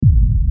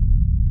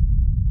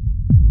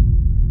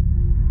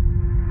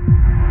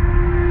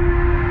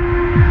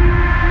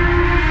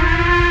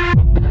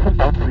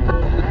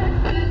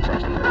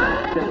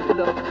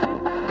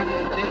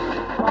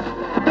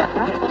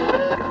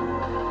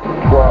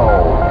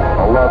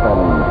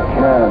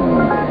10,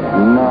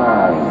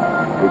 9,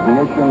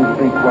 ignition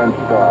sequence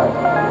start.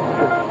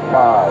 6,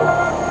 5,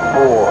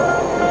 4,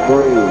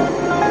 3,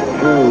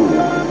 2,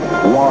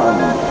 1,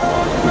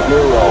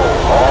 0.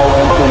 All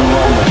engine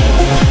running.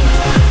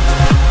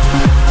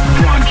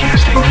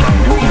 Broadcasting from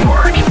New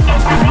York,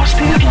 across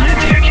the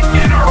Atlantic,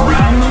 and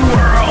around the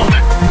world.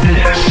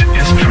 This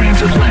is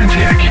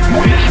Transatlantic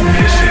with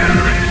Nissan.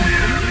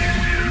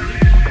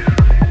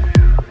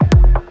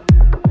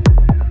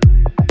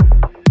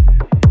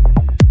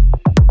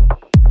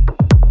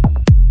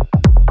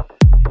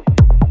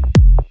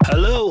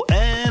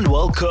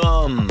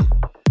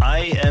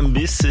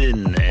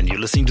 And you're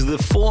listening to the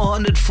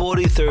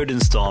 443rd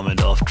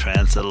installment of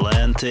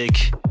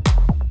Transatlantic.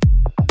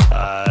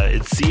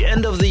 It's the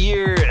end of the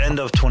year, end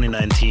of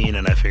 2019,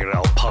 and I figured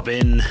I'll pop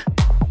in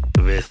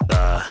with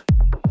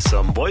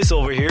some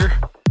voiceover here.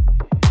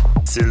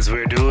 Since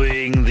we're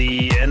doing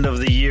the end of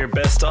the year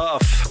best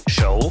of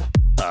show,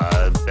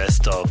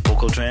 best of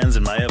vocal trance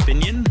in my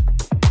opinion.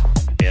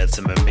 We had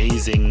some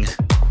amazing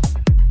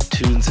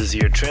tunes this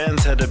year.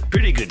 Trance had a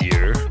pretty good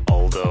year,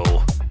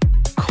 although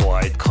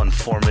quite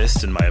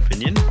conformist in my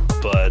opinion,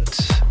 but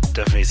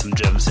definitely some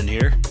gems in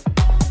here.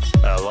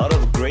 A lot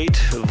of great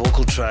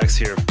vocal tracks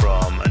here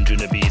from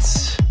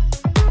Anjunabeats,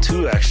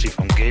 2 actually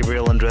from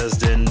Gabriel and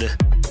Dresden,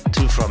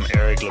 2 from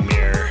Eric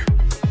Lemire.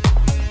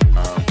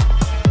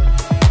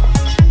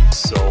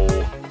 So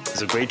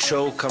it's a great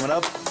show coming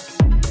up.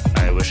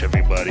 I wish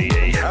everybody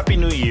a happy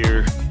new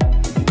year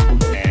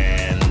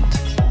and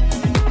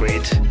a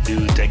great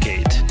new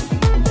decade.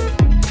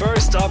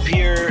 First up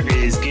here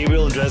is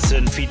Gabriel and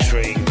Dresden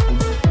featuring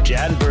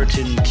Jan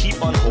Burton,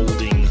 Keep on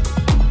Holding,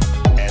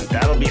 and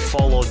that'll be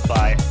followed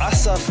by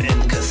Asaf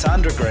and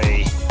Cassandra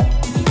Gray,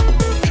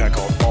 a track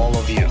called All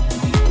of You.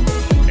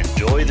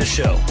 Enjoy the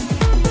show.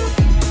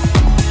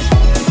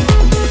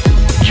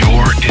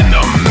 You're in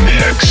the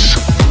mix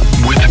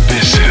with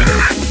Bisson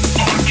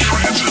on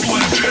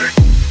Transatlantic.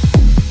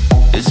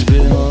 It's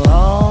been a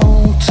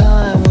long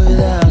time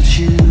without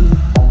you.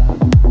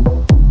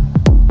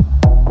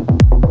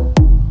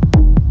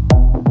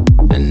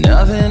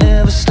 Nothing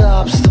ever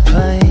stops the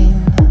pain.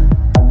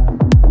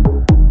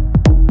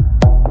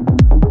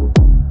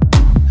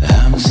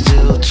 I'm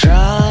still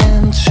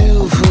trying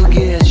to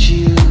forget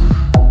you,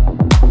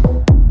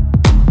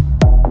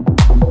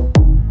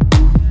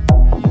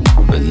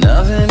 but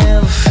nothing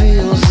ever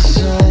feels the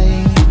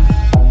same.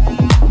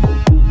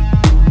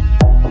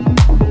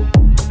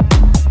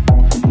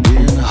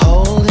 Been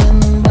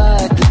holding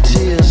back the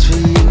tears for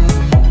you,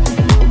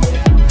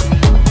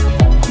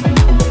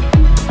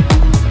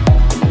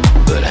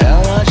 but how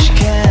much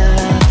can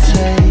I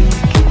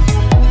take?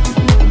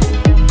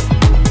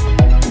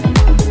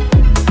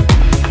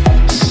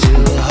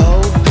 Still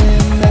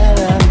hoping that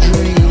I'm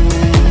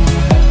dreaming,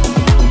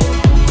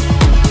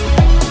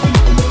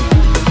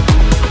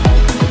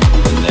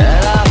 and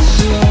that I'll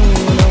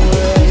soon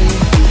awake.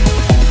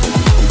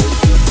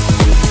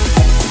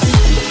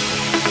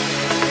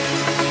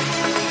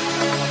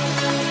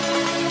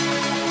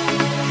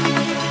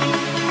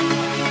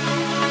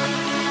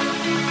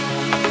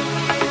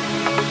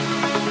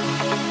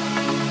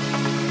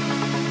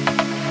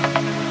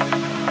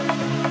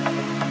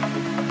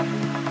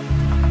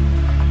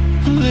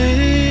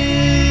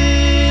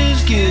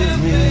 Please give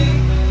me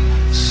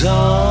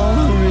some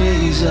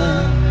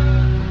reason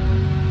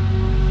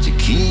to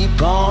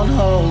keep on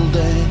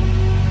holding,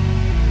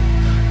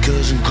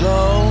 'cause I'm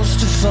close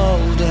to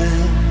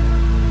folding.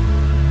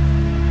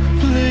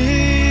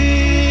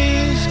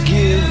 Please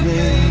give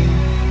me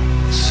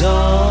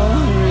some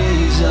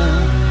reason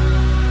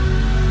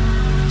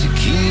to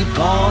keep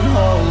on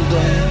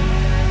holding,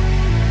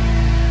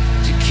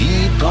 to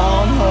keep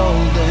on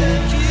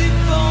holding.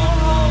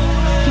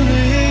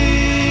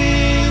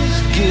 Please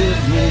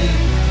give me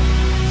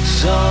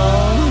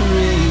some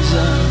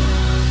reason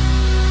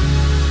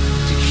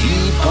to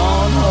keep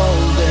on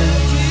holding,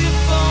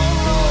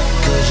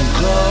 'cause I'm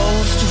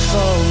close to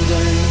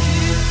folding.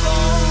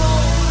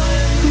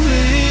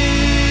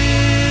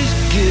 Please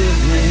give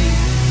me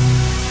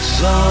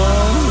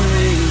some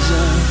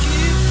reason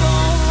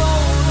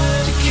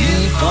to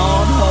keep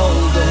on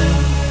holding,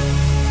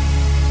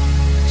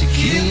 to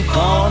keep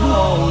on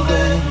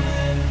holding.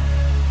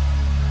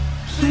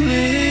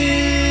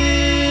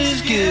 Please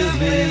give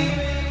me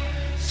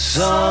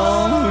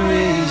some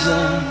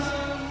reason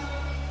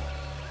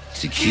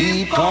to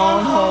keep on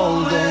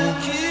holding,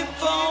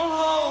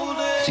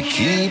 to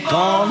keep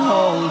on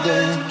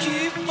holding.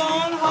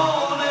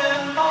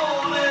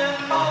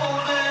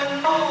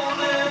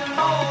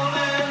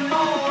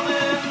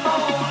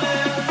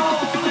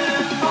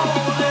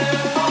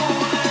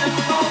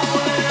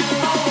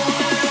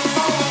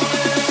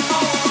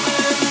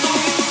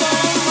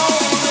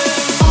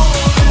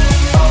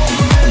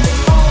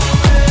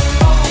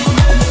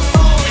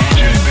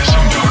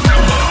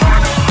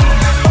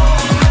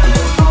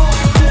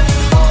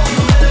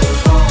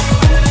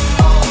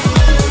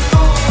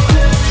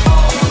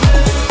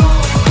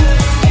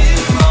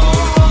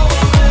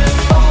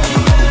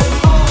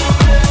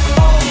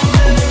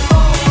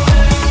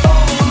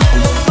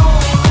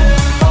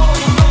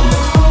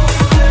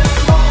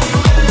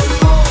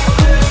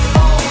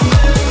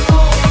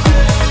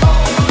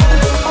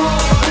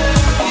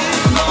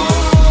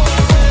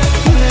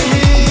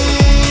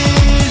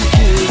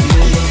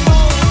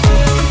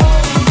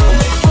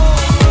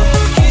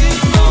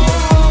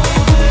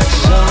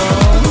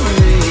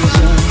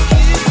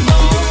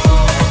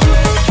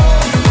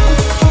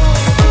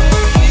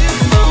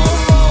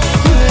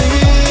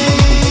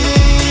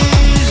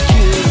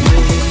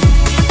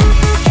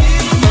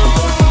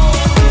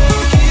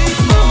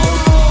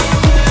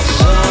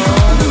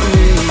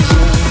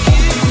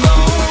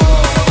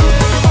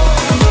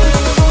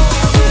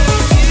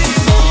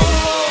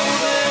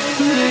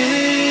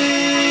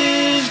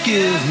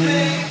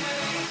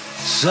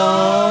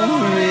 some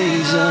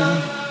reason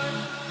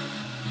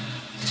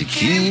to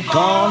keep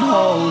on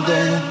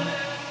holding,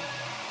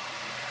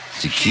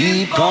 to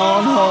keep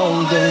on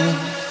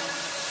holding.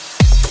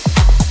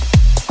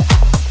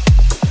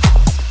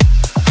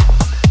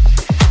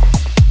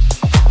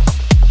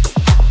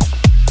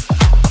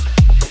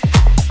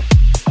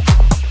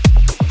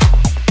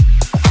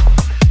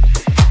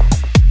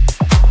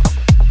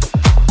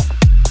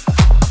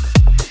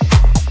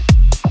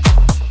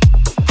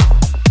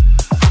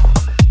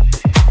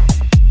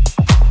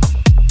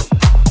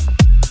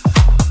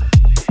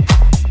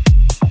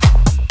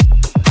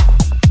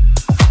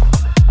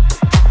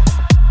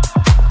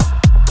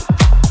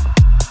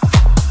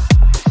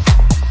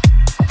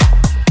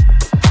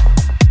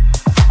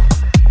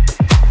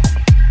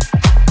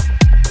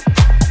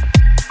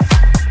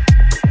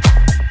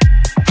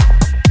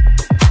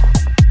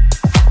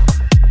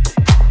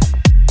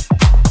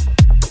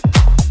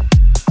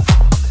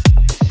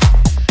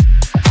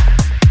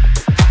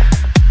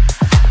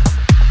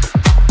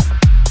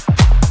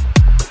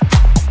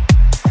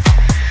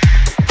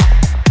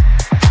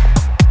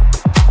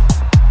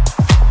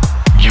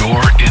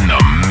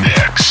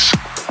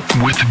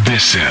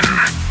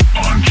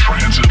 On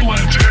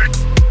Transatlantic.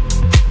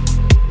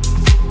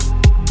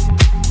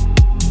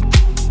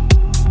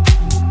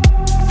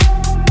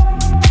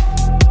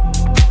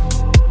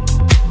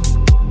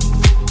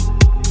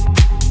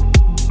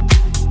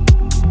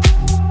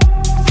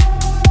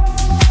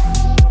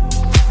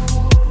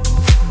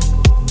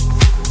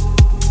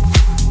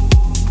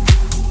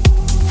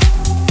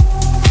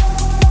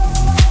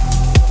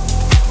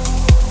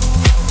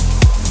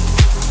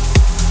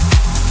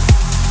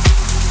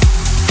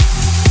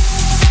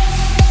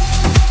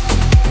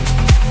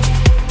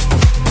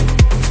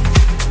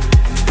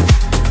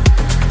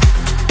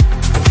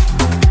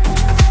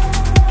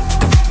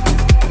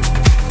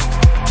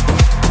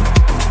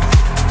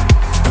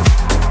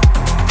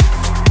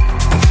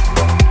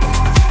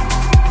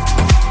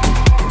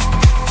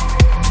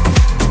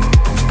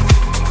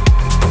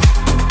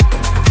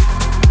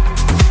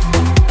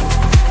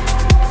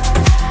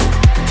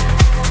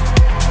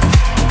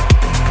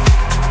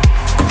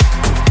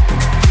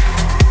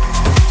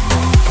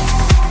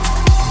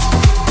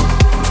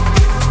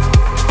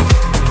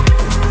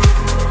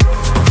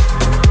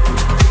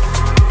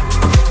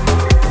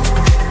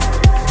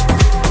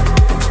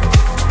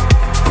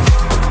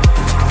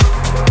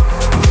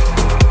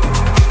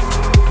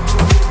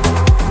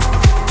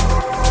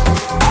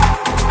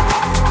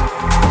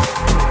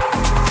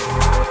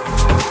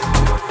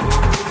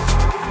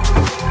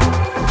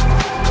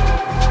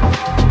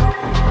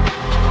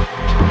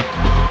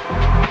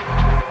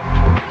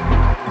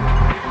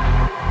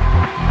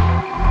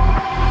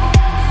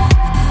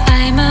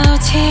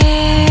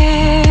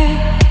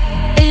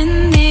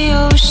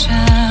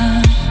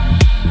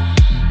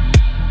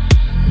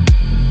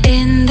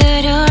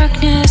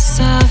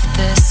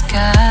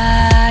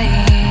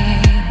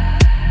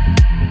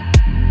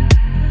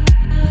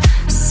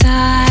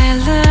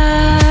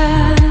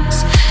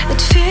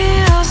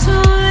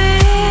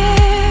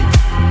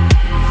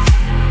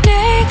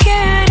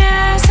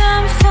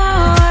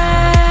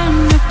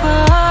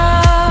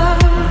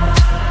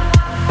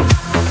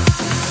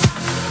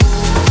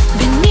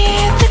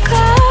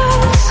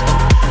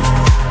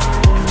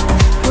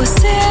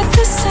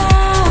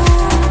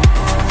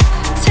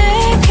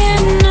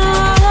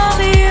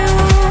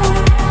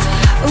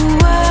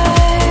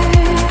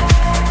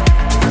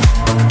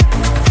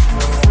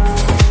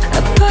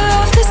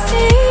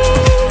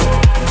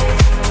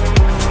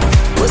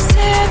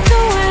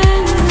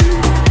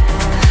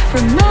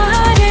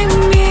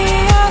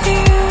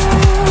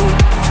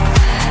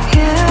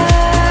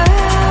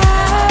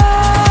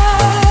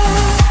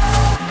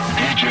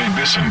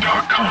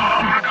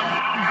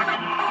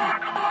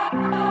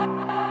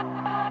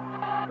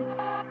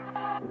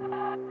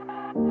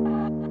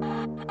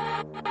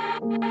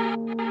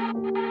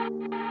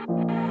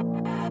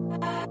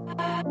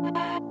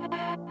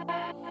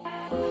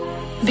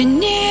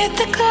 Beneath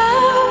the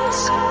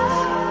clouds,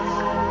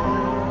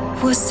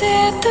 was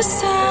it the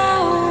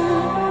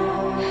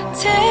sound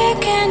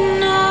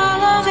taking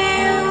all of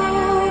you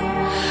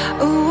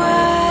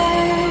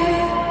away?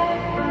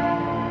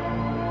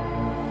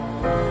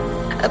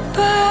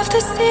 Above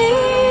the sea,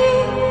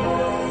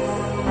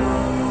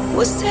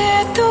 was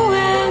it the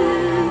wind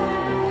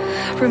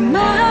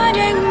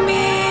reminding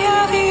me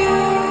of you?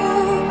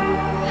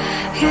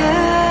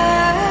 Yeah.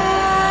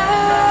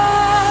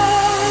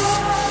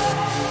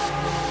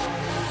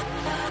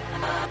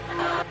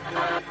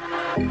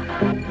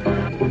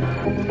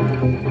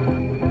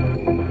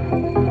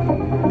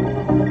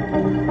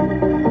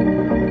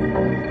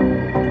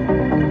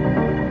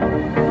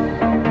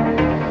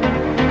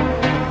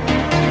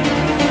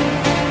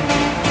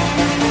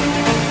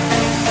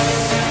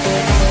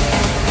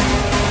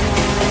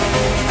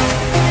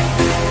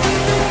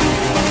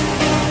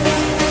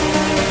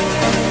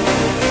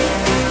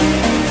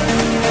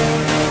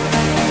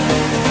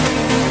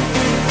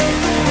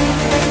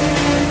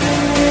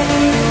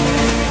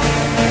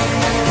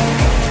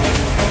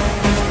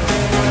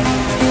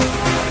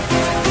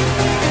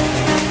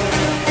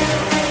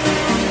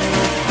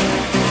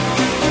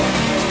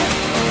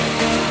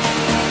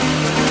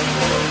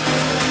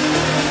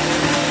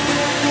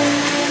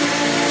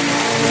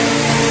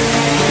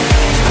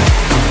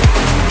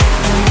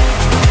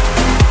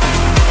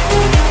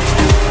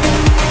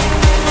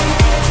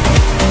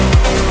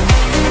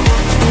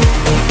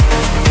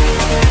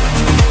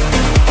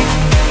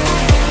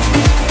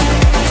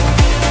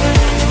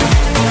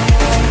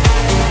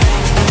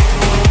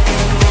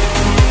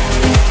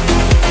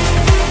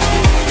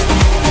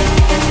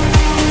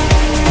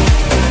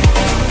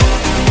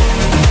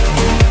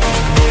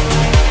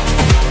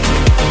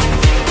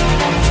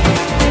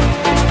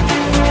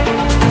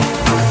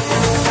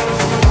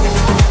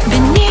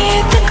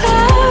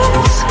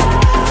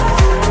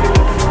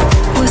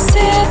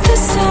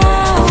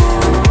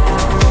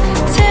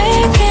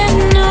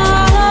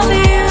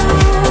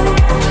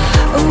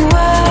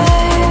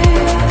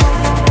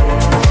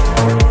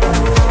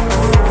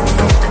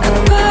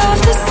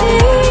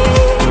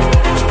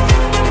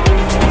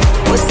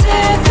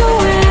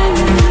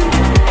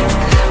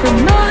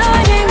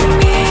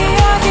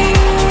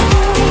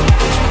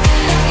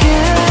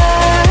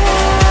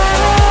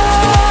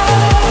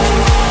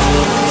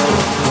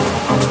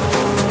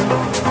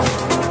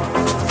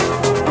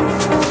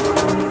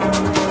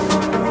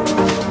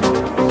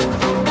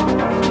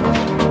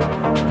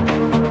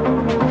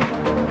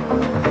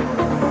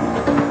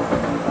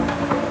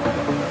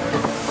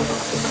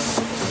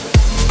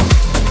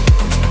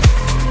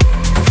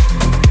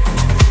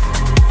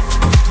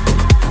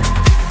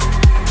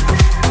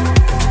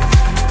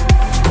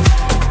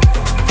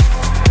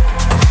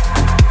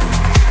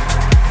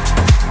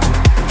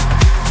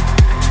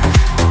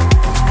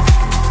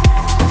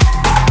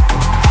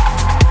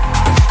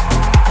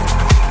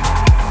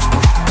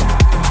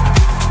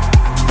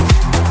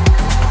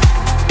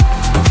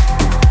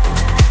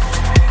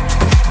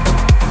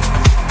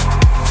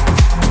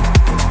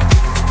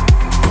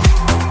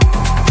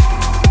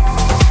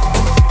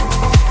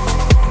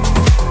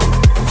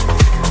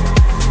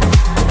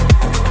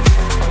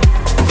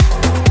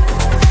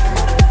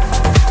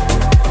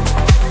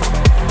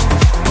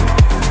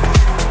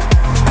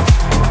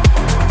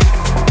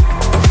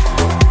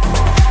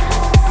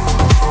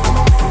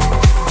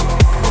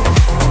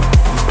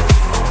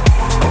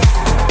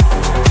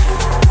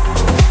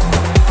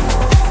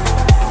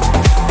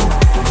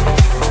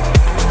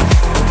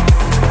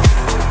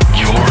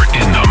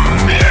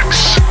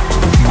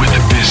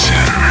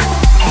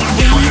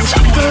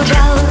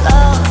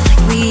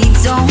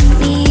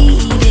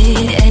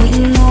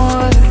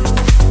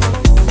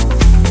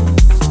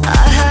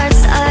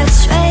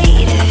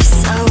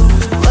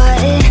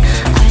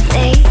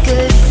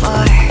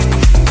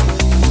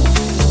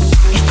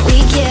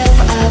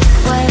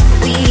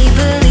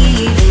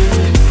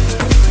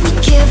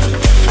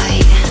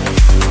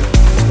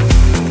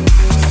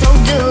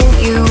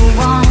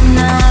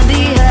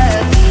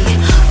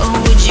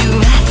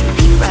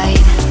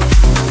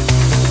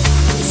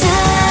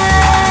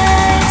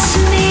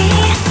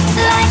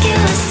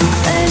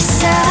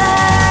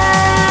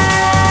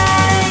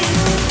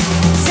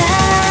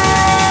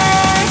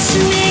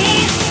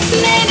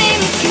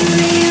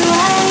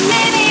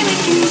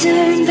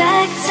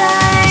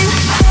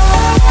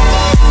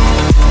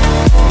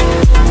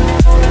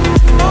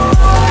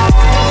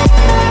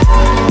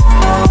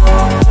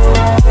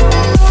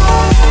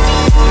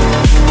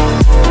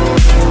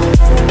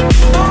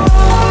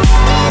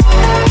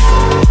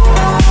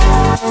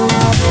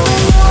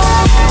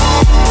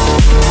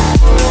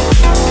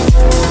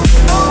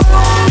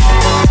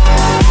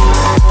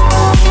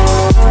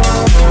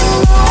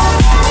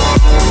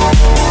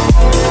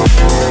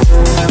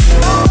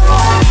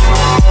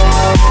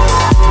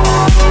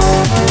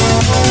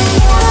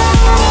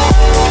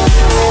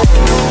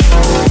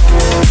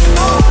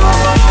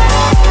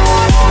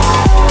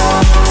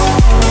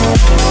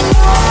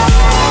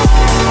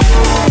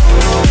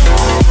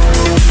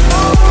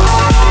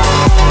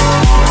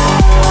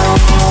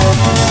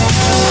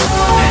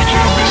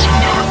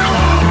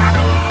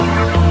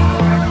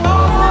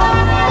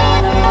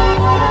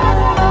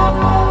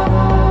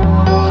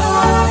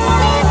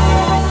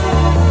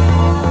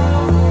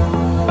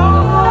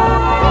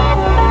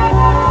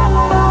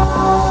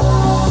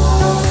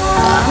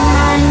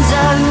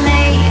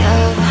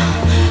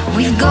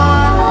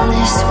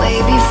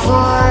 day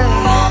before.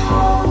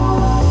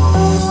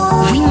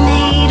 We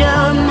made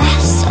a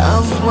mess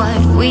of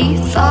what we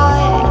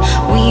thought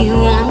we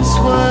once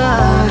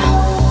were.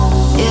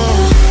 Yeah,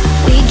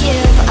 we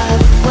give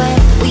up what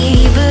we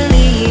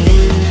believe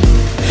in.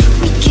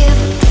 We give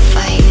up the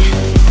fight.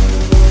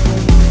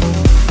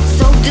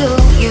 So do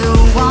you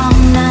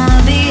wanna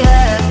be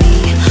happy,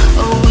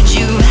 or would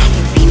you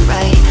rather be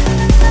right?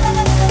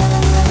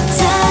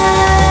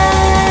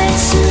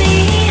 Touch me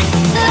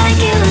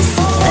like it was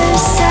the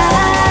first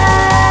time.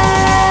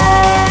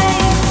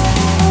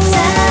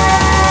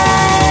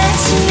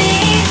 Touch me,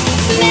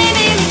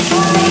 maybe we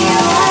can be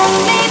one,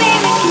 maybe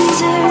we can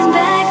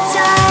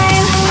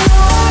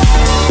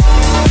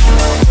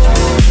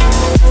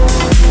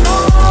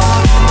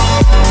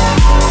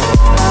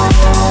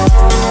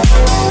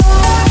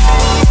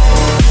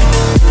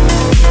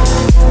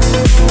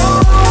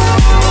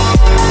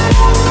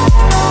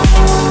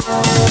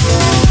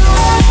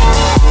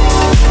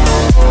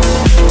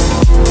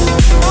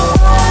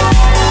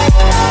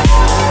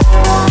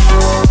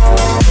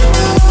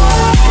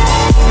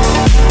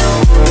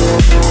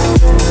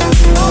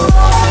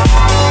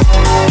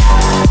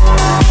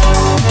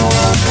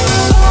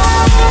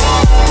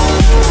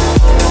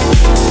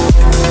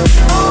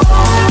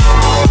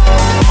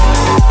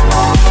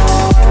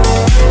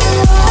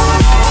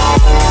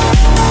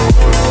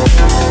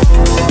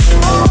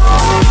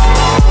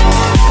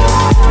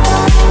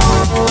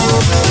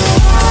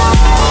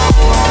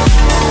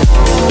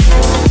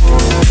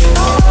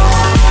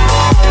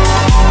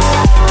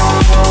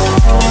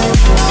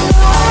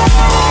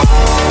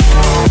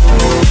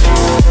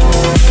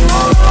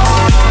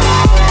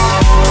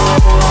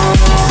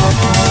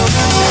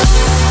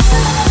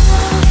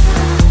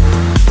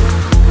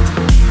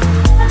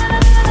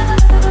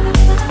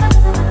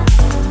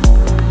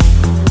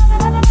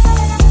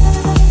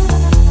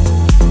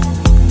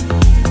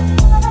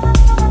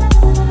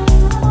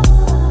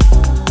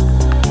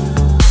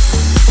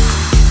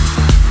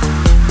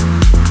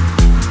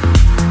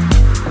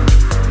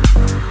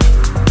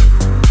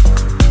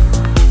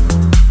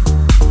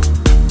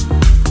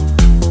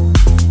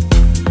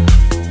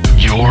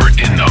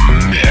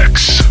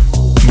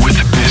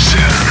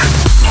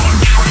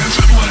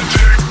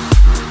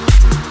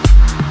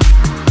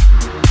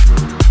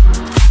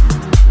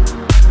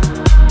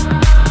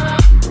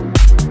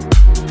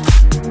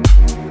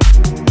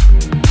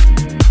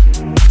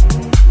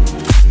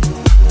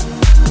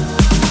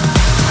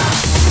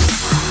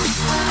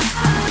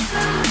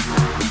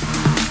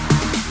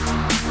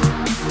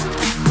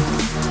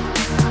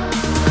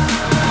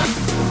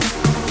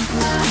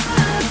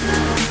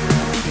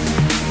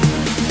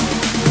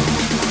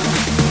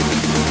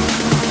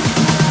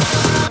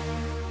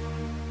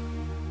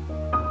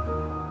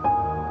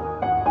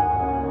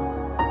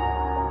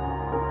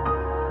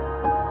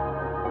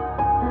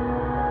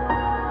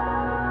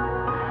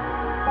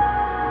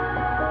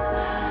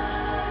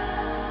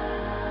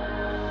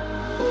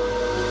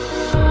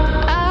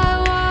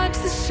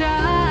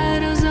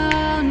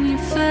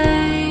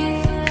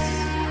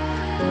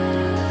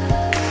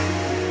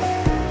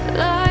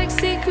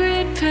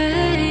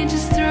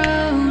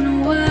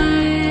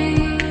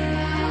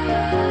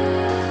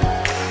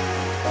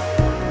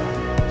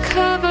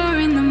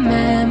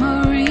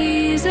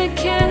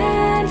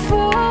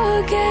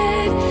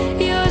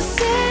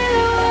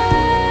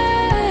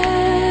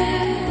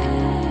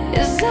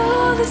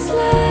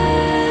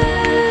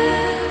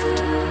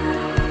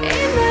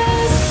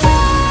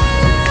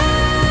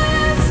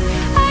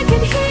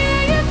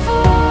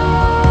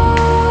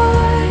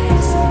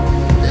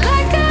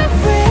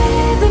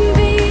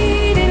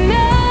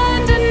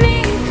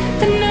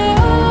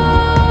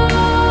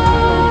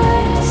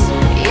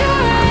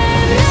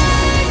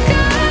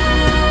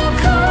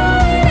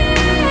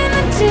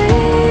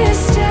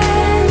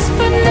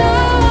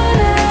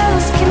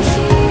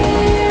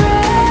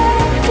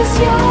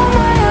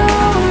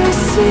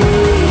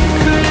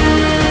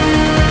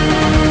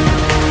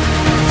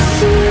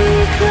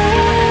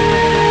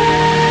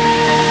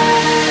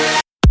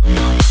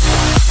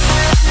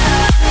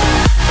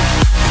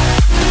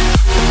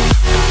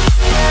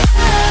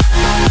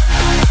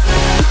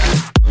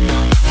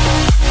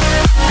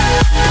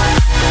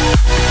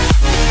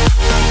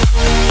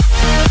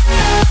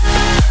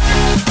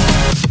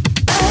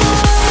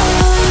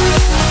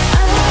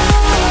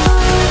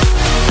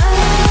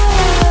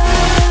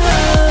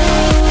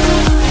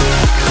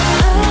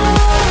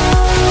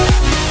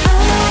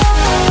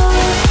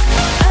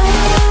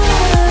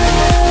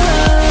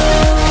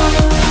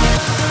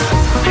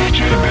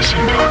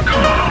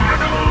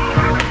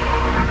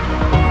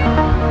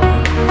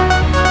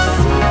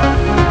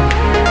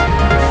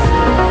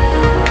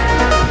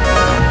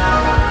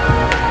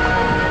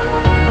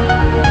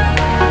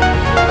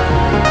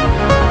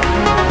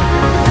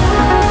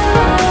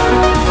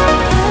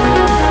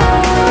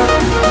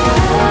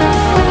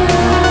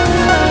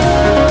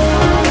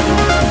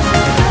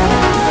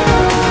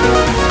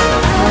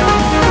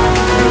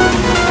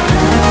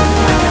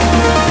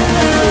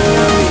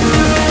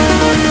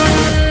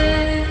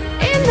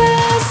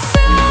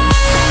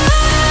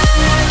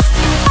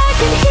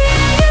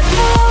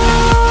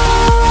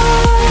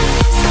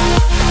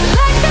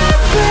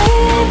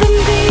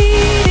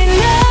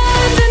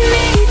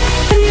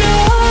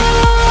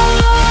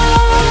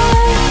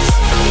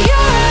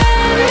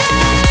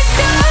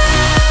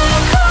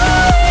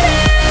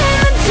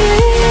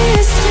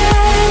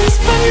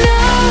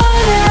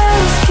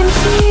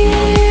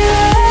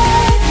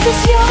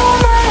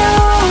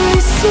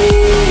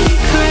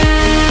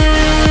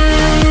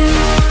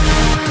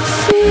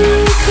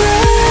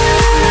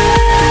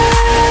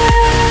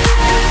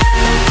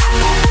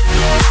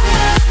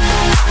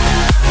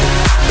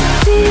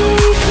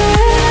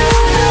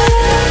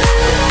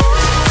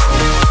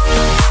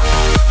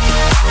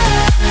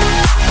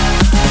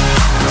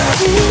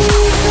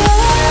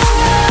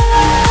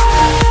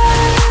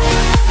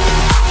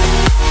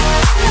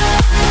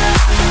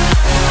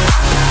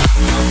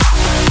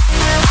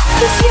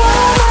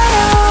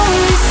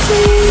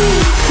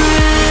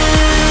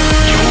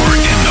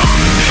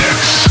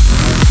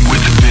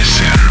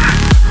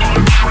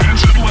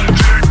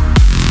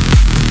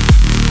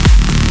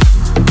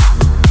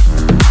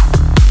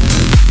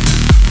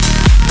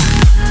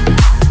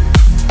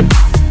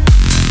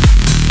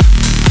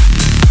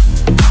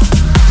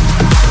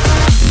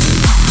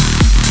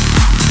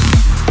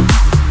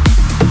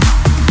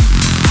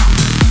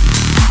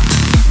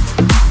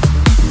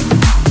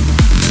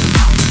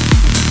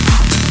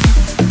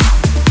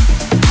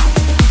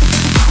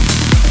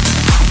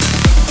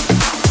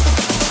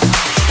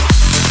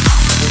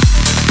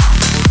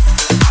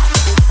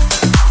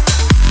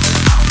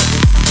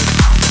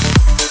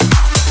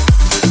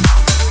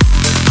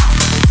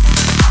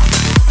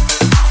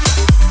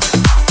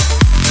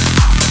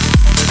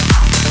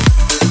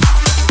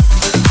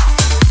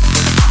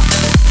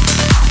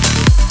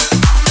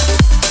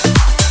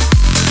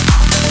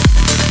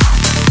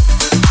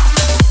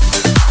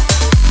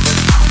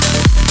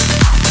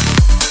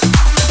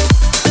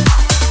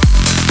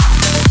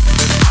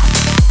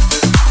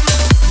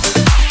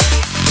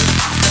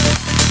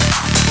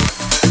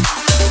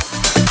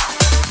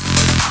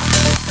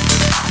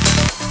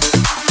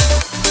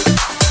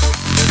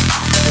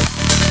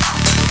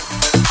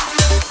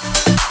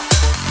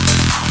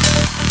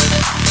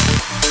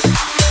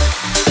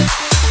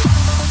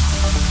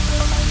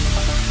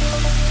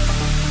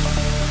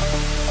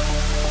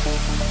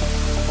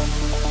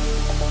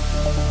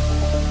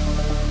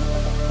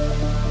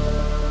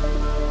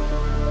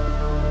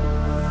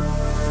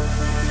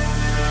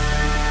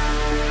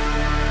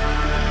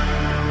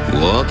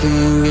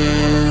walking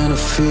in a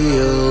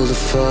field of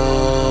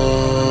fall.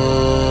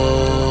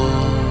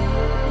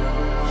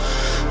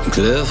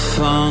 Cliff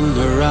on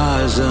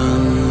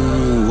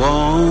horizon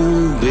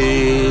won't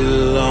be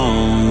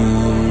long.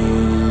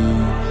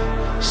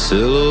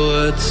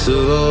 Silhouettes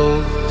of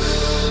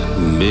oaks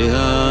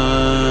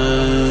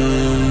behind.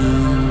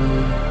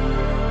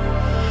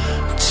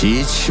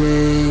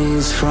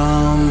 Teachings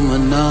from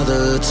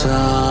another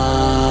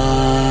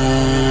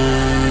time.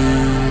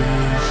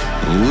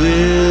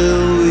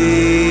 Will we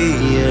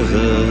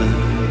ever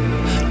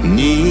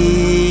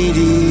need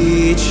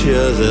each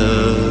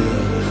other?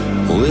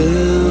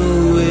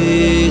 Will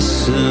we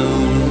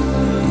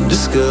soon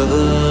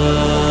discover?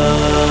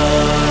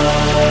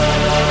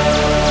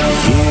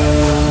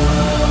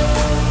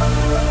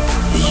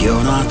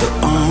 You're not the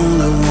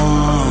only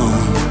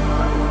one.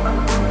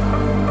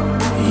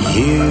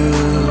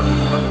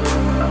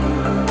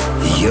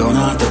 You're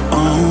not the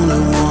only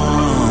one.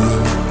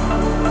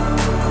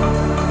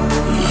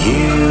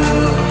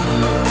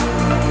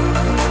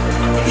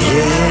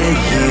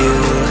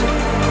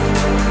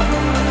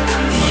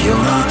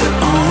 You're not the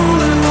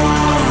only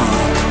one.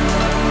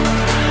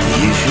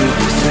 You should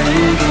be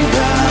thinking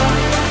about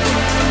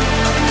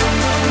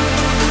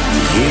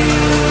you.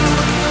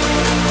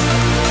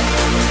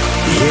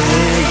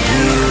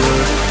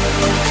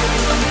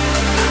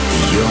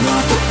 You're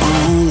not the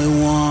only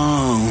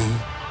one.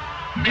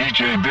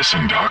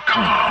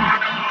 DJBisson.com.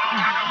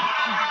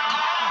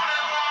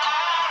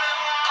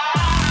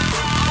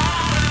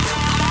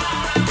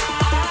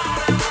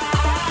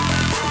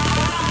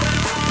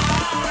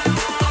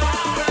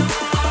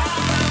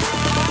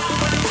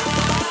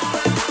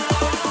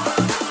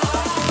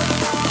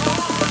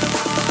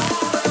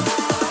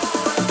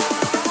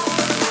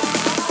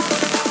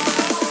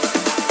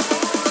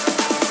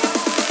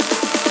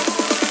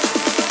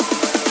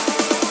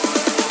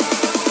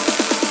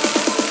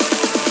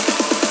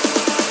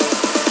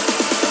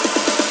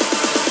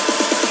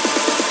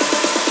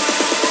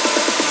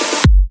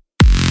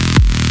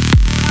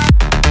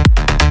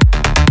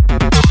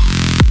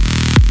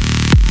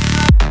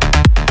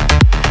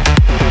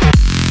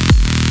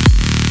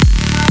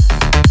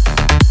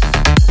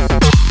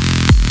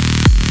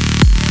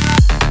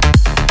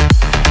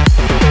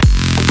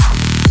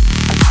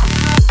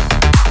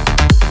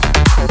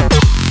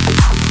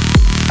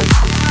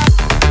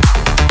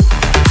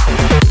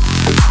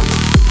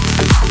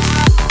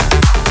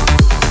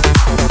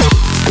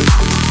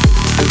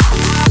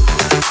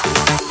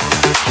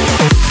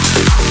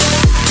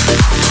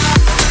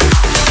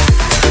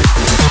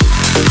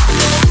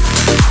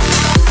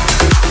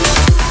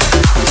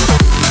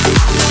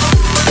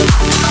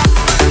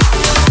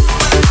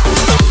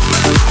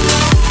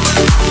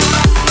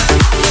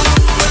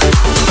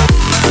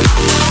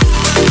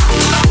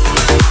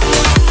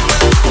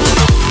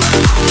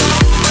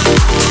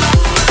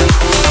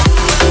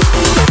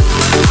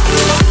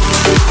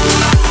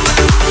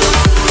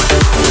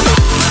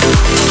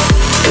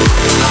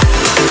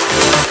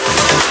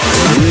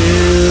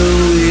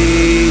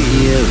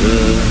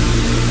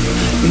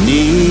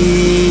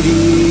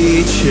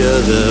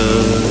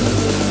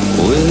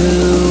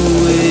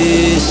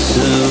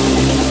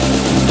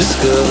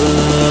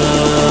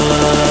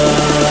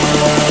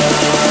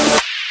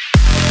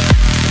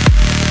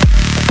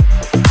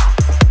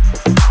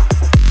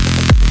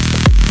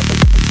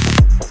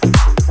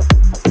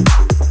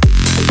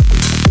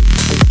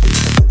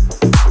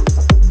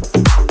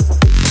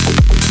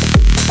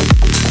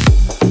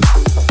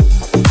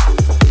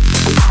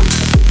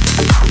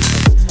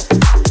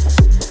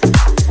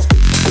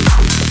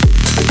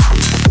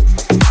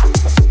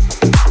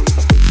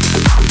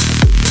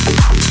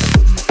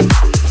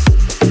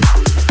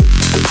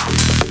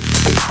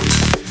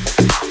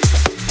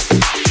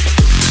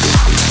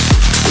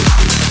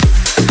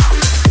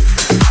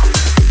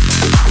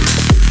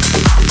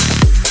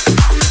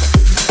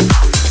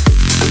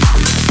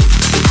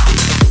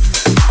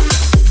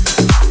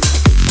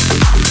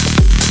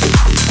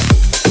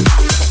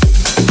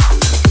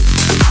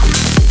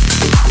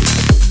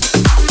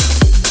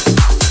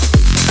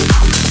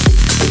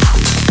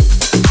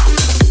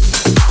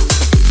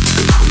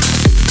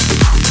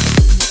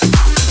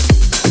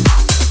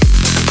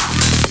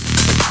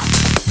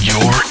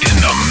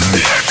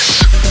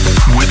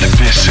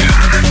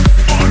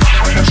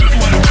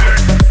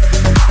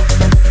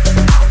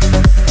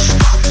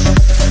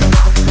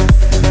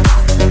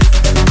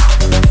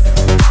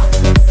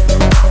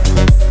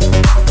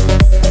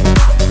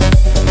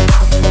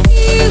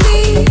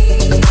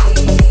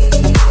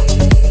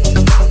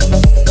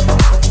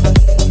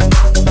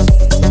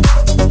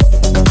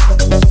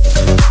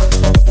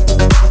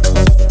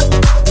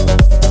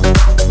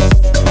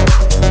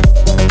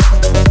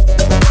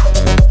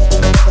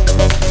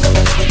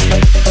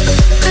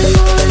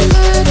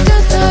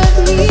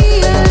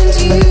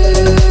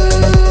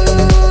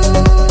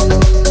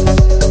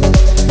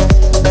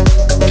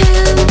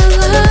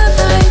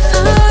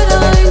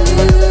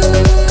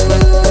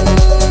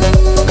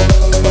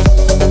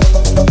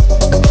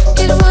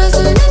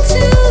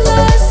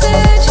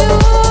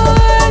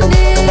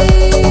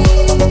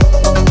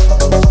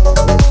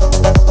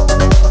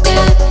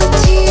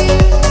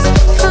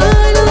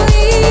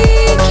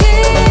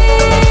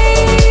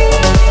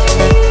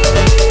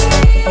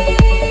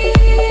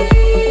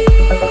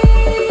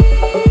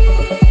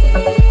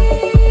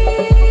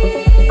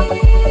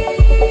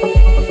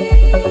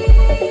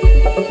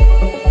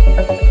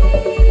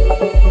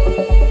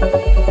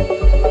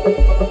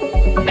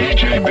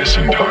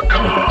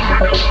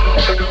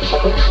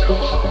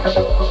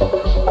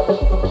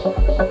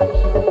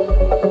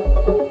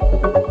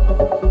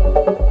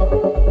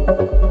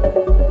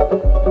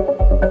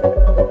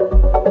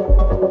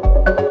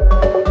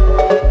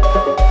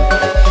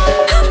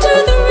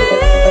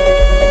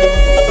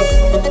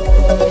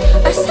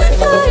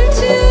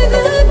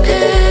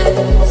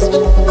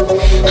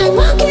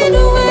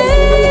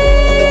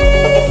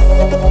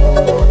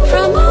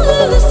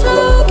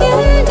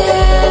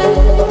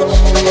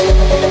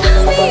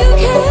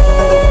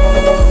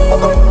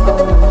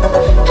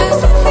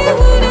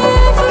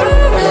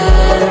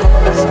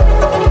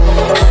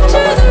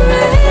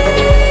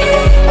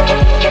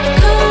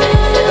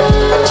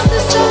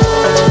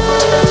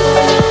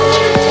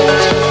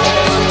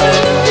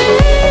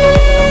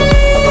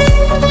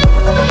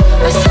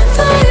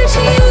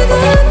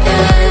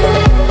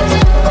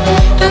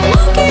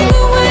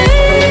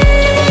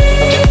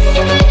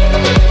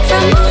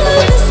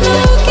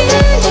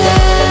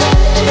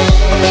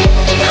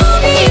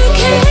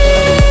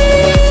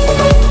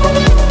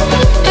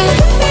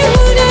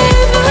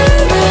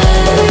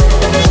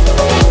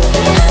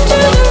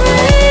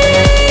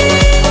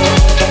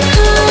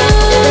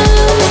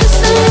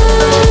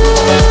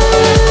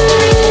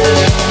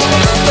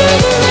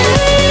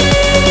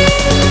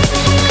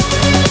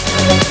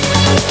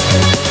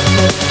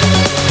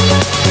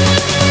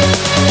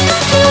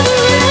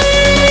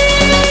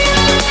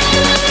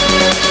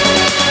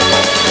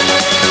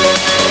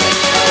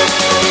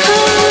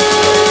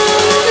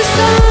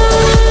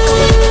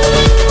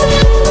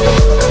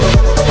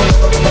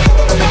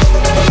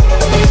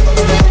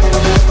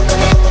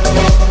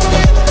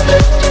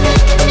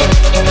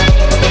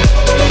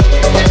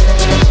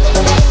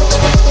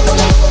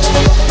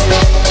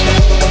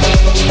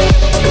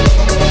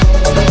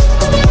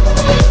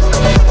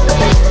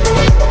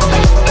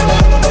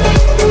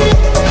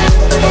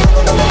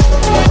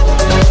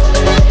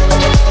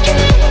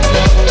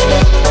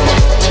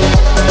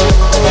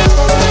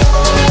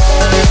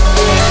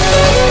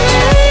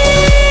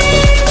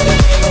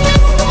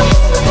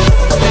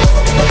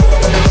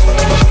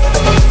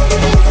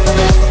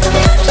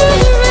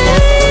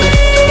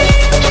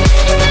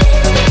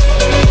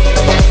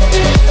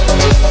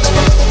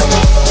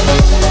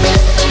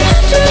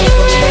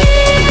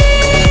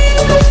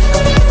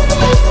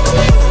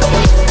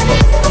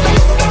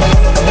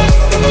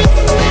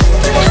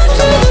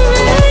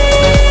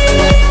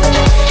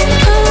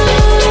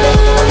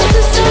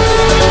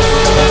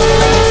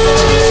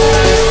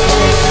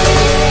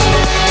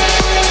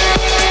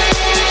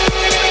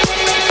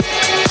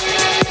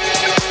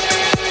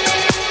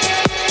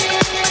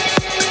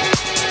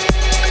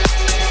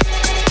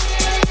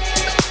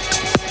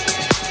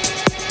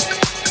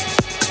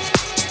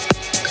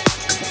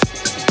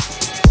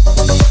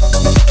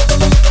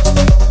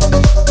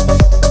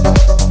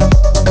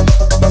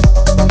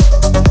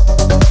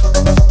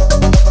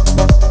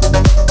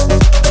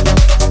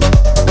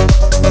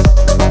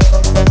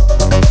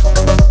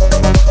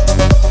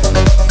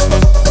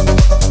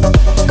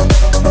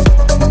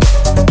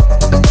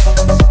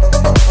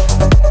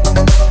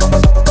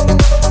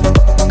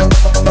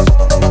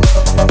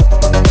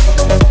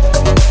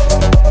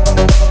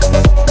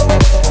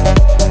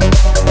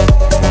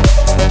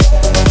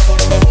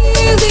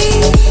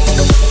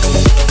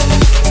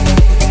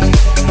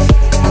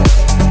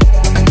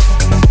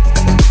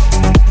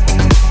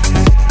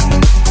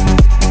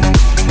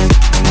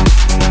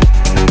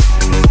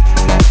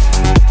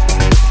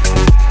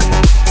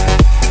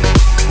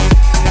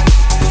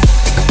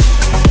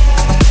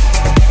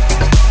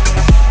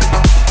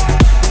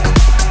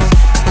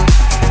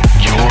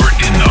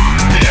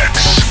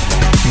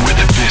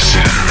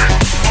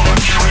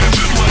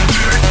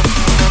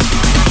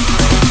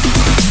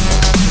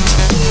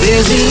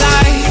 There's a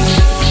light,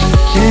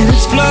 and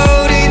it's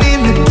floating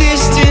in the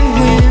distant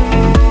wind.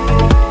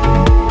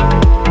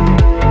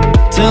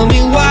 Tell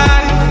me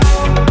why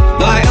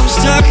I'm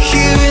stuck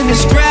here in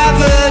this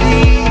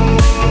gravity.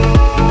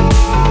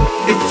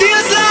 It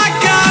feels like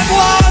I've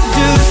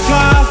wandered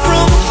far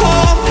from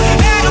home,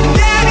 and I'm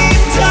getting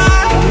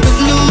tired of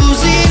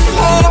losing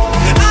hope.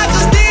 I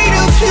just need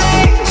a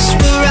place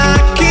where I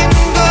can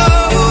go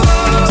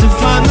to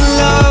find the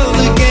love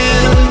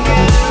again.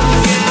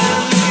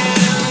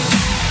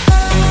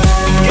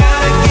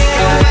 Gotta get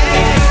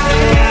away from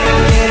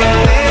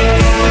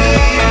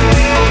here.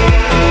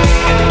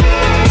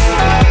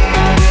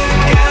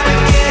 Gotta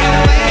get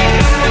away from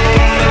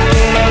here.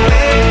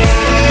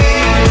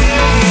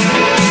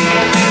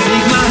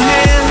 Take my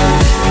hand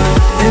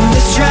and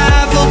let's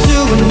travel to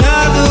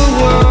another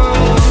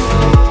world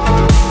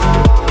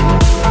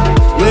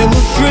where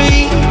we're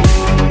free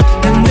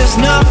and there's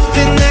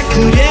nothing that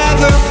could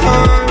ever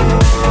hurt.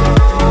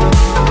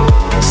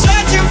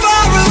 Searching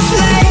for a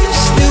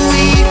place that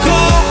we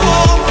call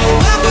home.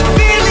 When we're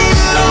feeling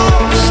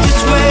lost,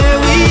 it's where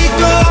we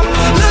go.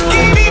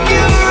 Looking in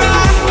your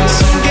eyes,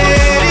 I'm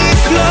getting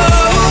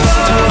close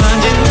to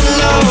finding the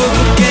love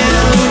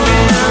again.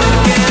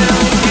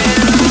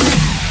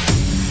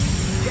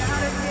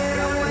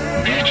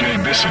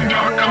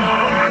 DJBisson.com.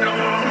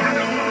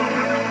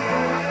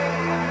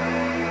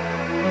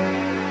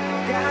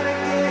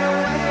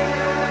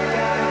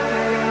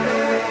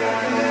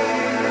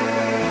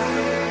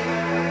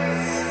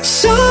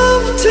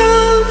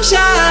 Sometimes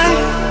I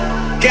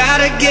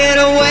gotta get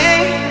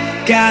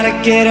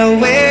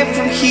away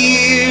from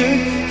here.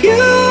 You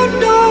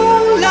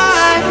know,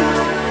 life,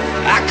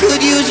 I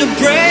could use a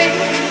break.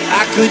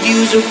 I could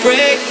use a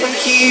break from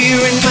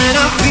here. And when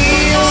I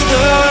feel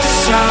the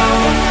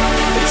sound,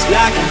 it's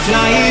like I'm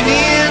flying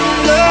in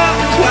the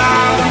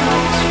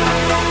clouds.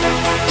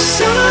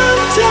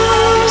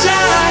 Sometimes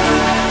I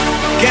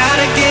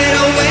gotta get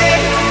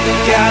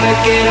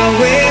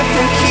away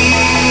from here.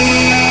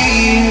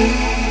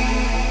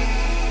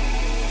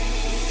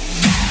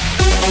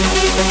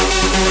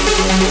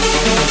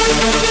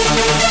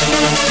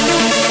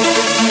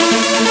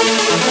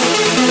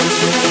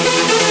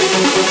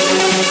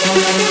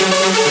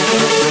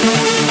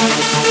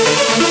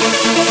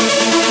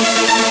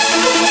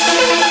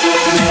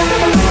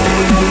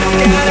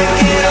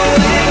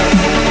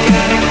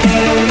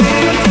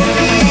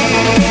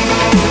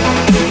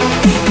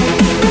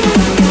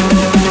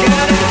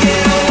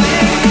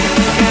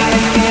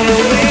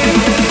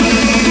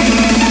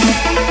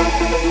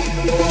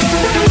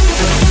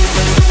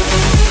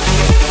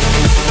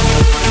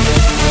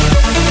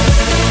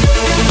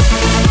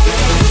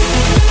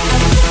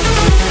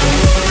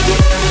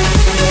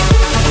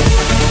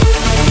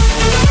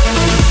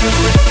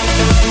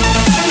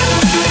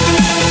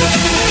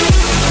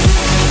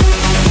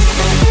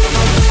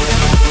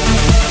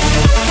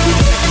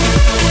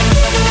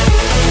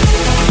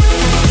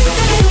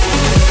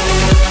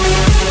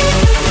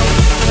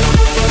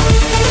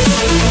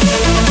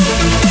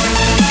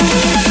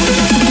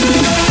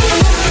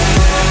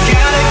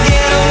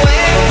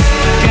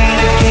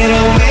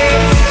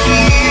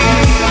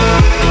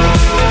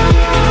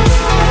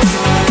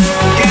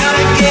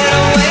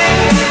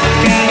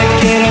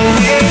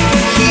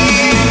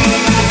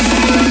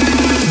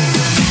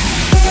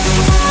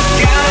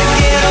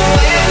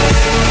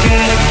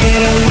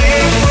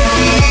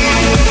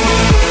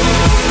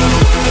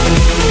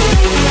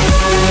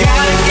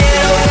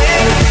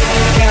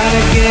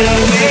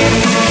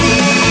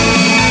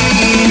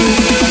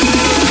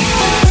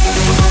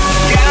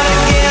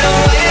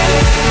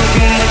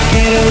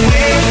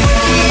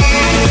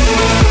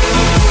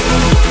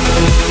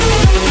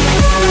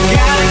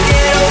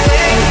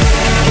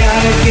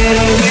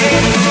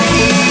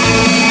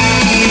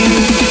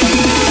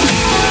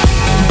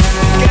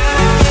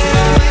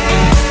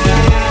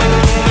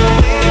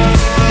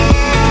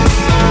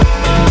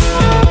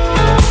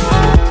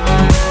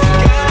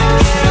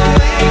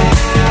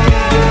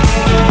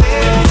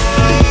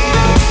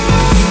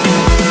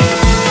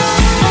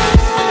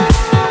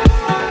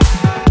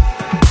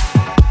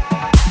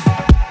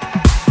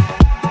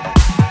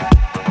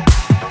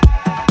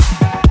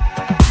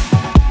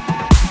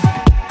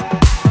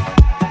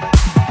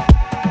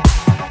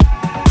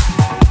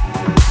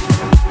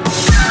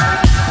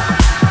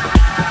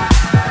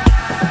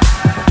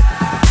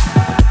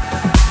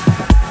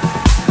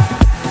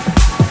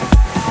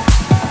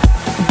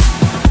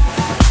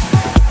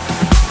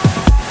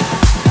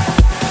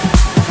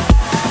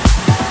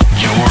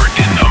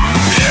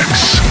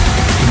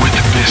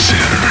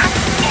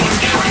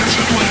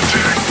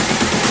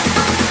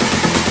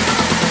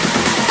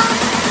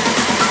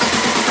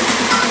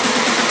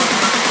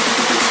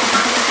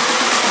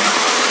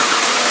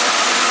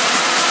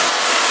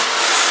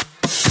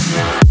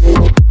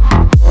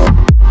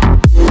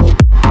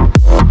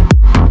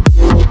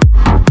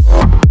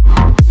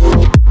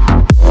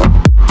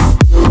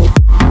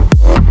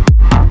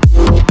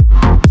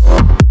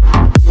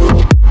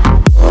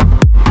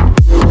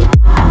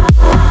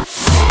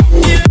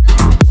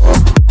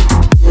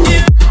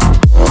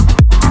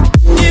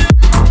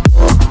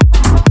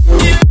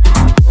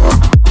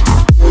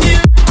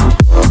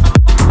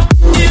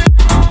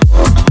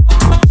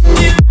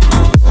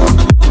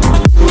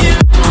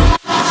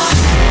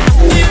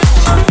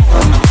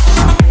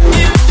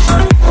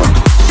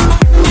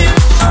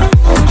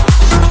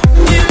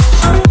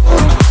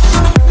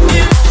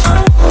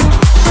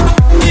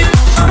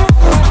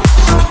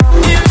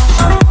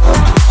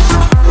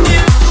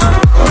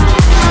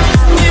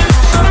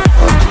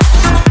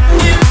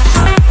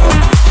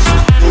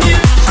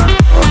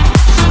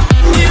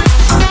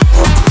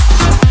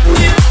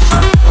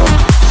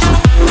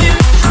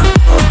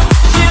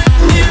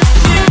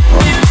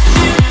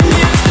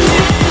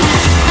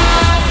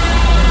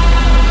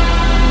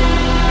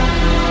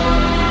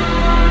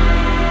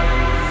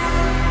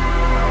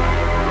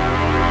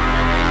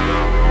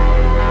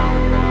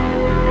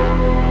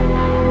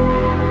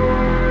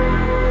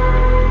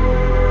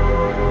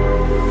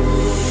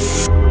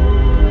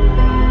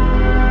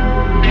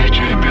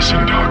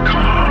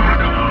 withbisson.com.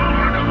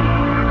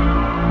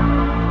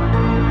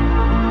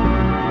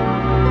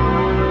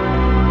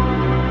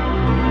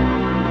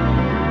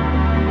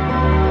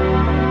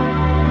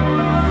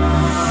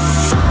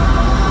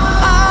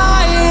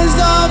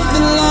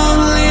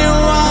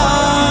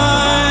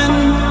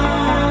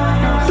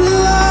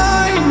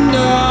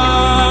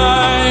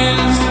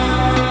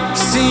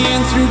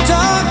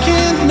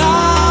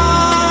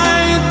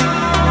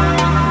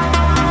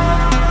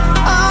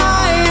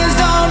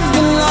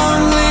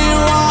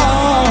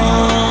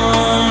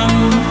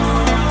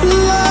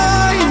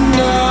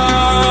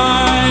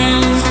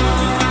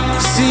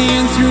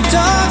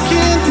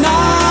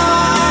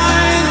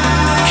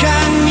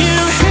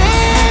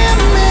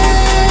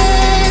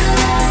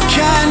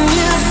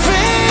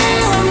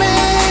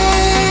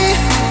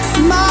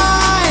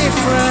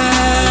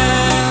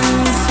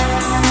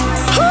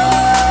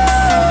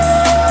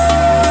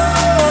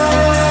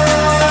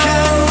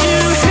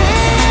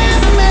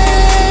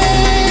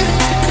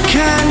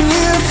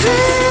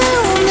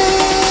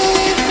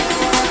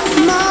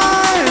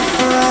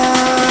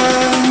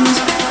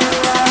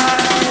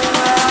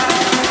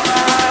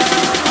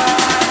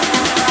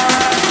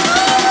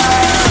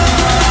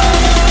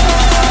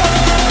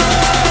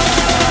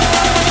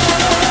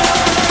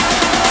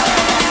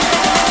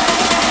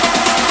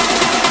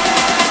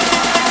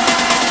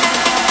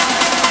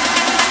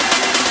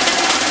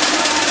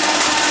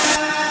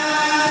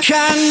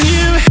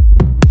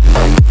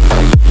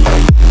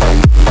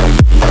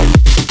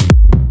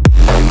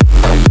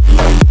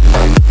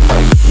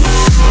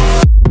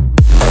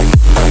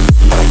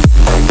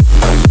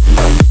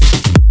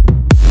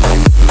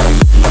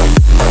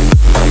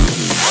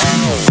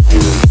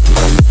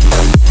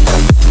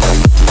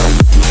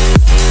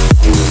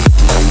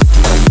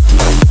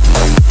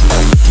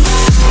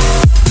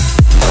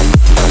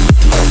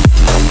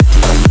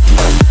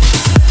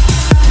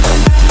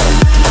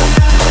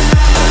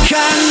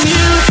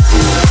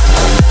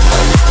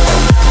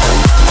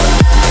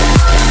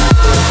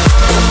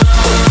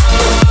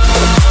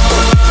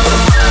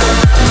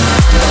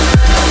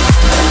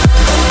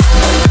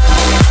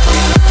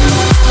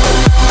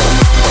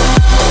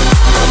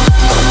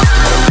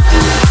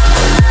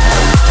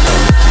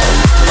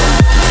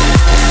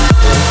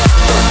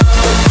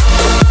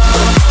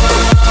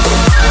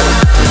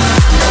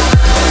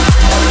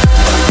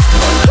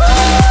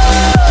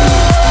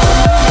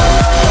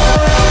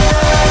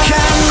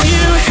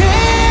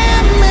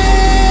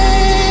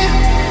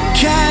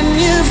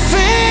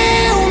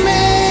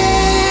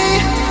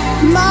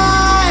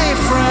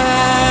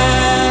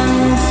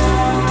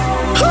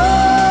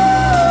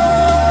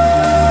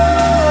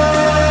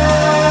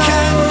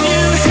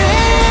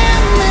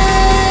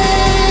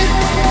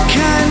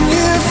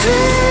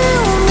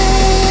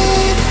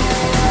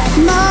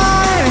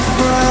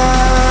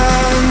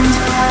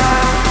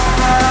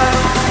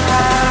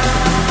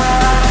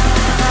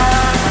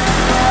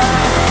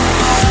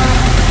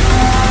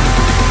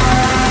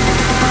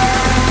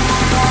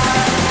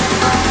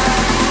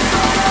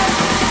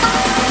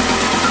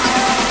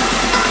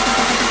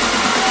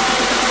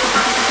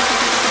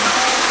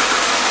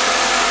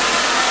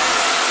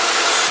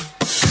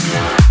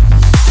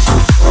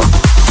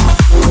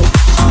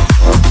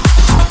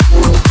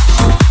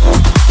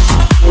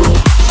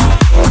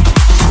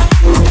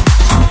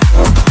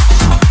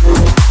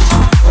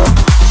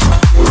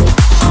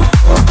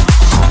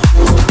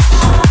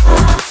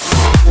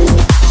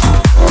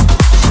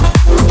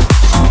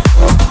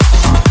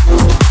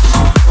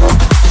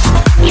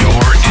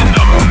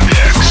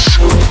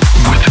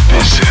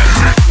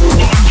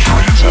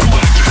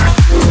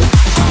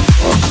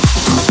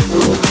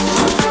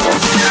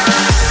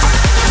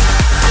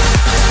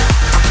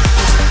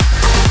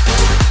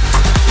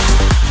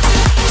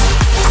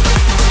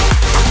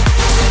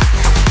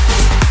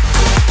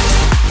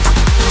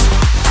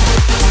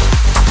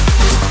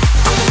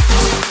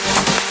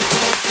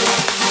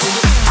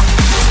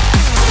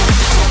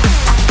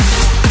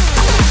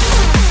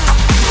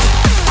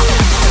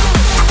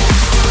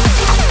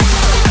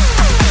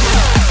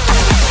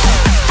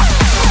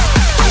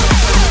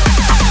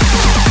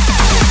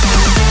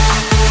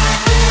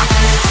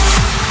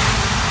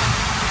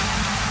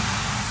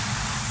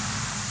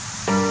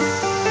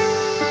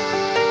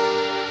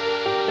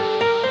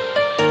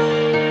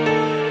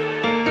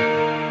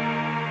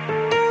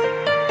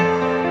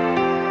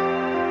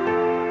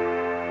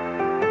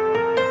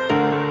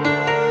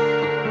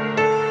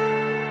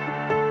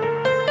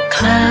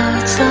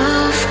 Clouds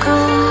of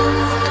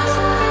gold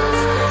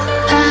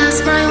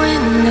past my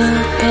window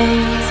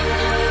pane,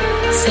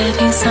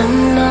 setting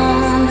sun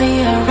on the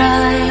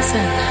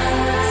horizon.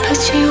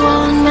 Put you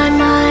on my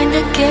mind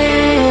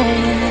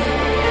again.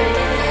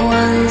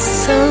 Once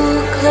so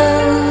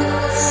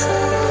close,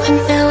 and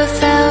now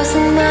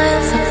 1,000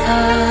 miles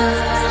apart.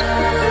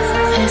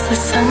 As the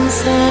sun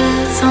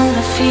sets on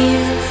the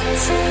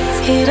fields,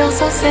 it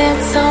also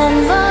sets on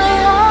my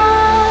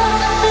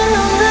heart. And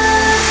all the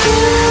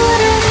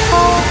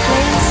beautiful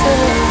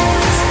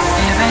places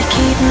where I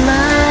keep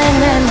my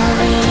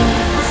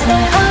memories.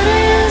 My heart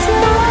is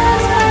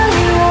marked by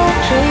your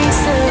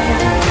traces.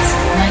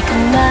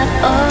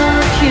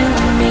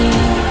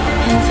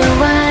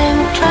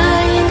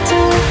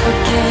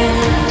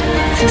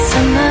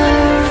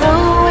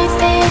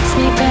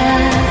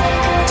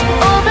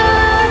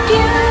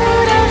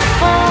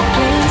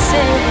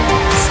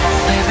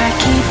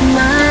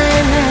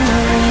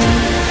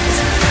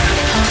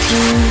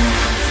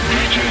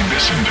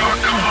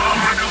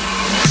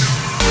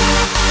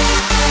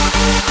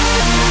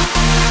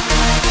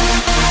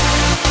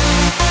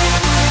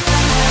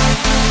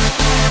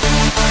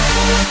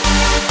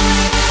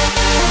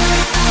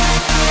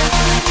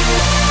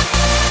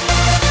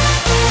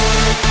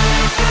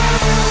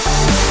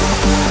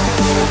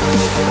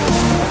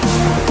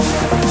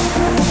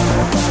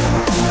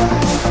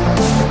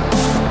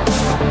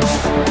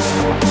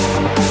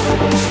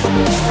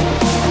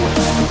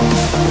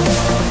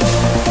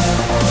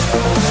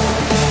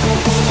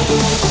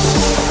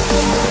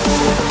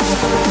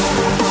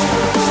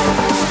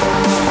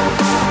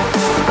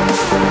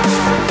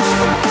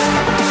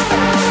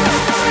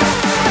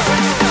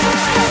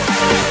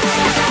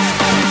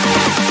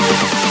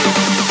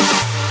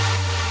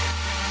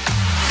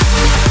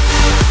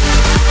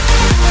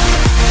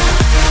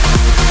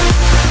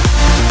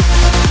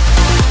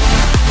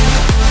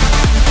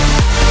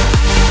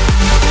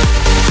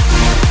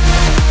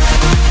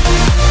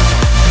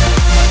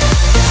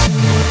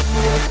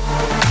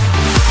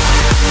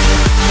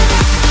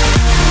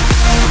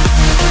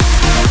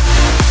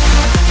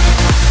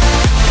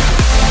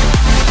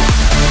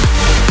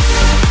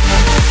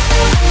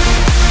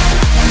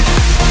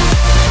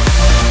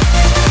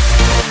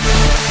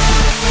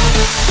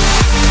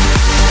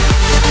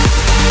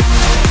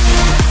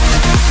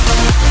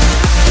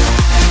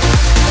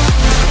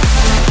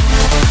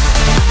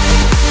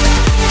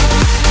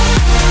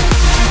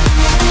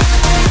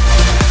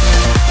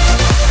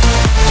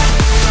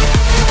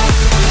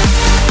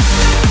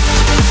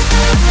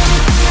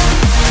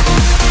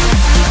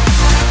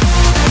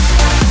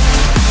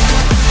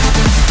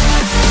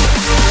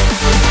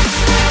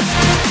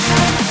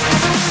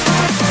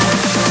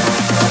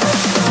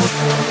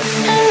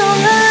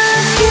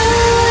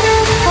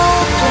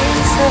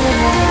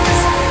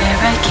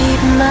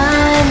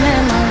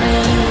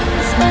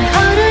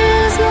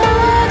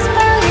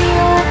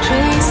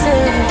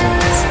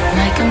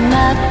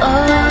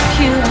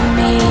 you and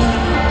me.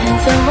 And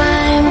though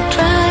I'm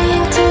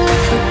trying to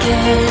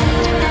forget,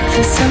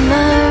 the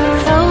summer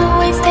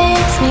always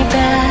takes me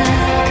back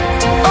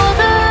to all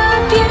the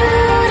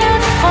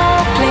beautiful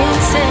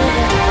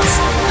places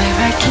where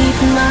I keep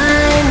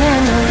my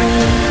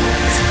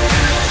memories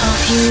of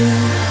you.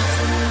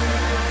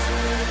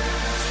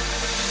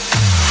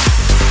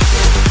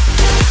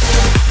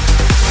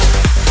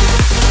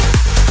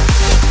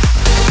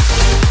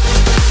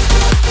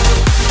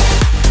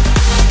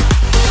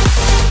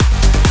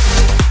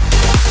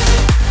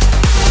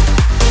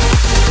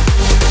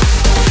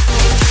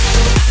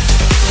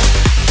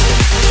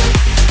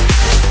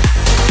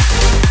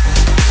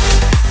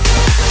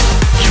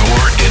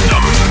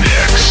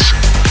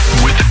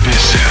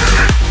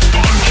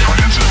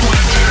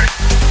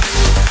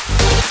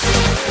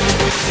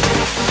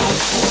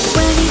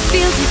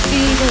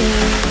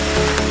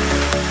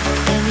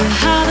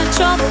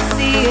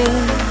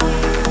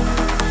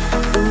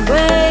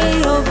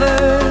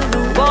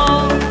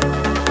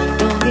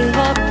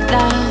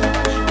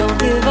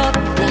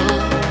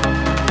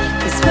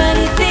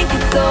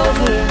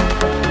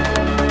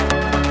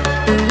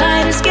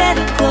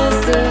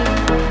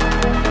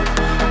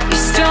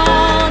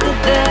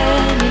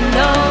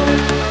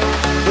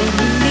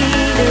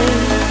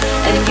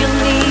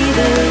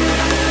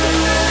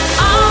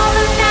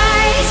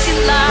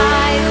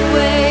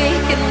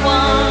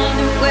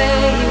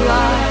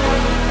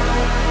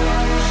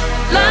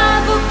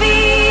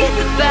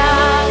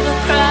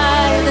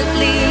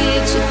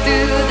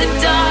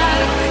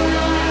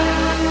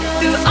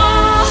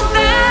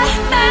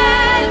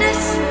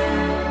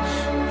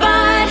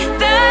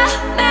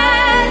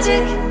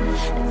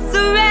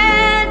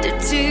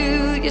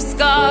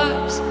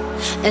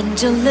 And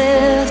you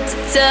live to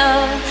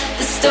tell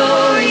the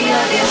story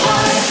of your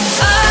heart.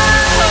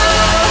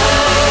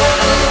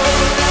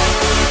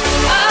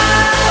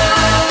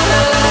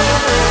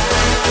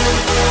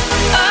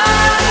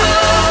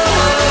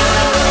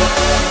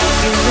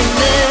 You will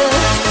live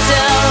to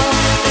tell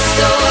the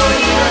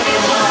story of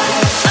your heart.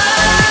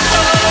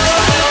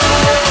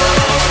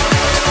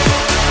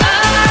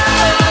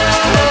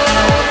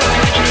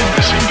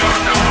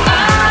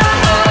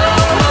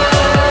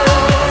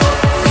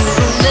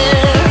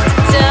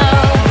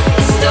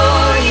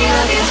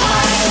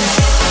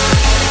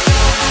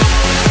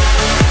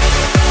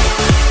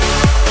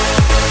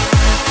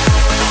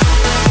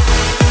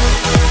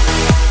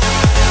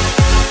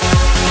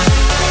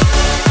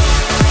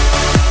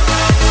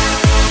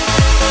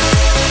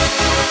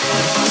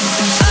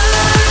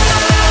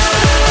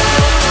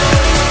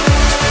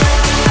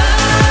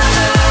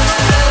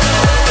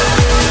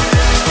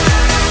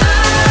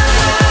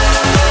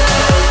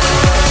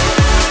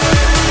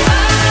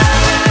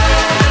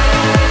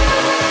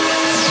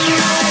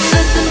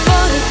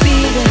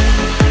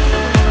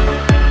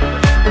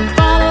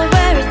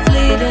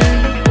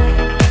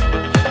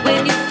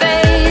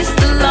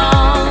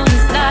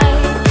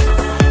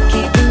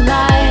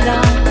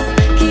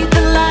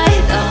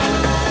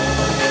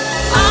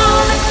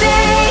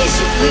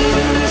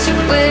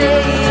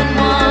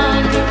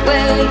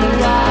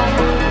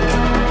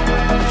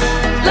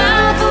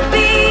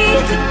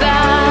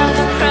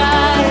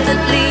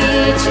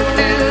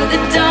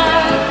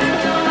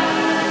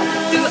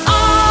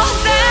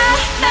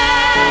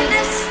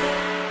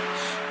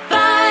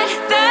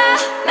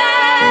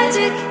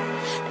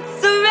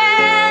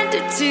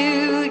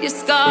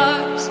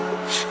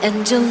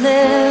 And you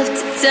live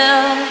to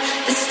tell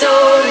the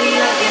story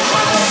of your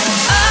heart.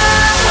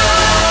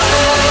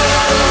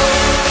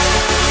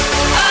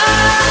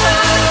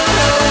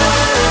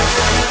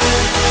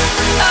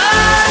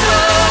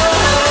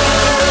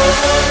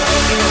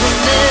 You will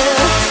live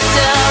to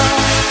tell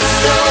the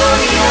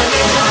story of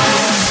your heart.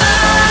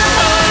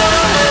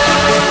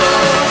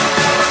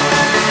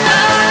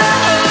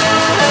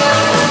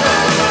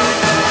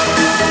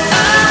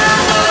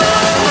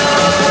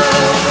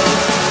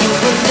 You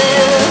will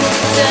live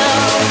to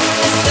tell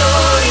the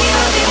story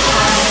of your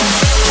heart.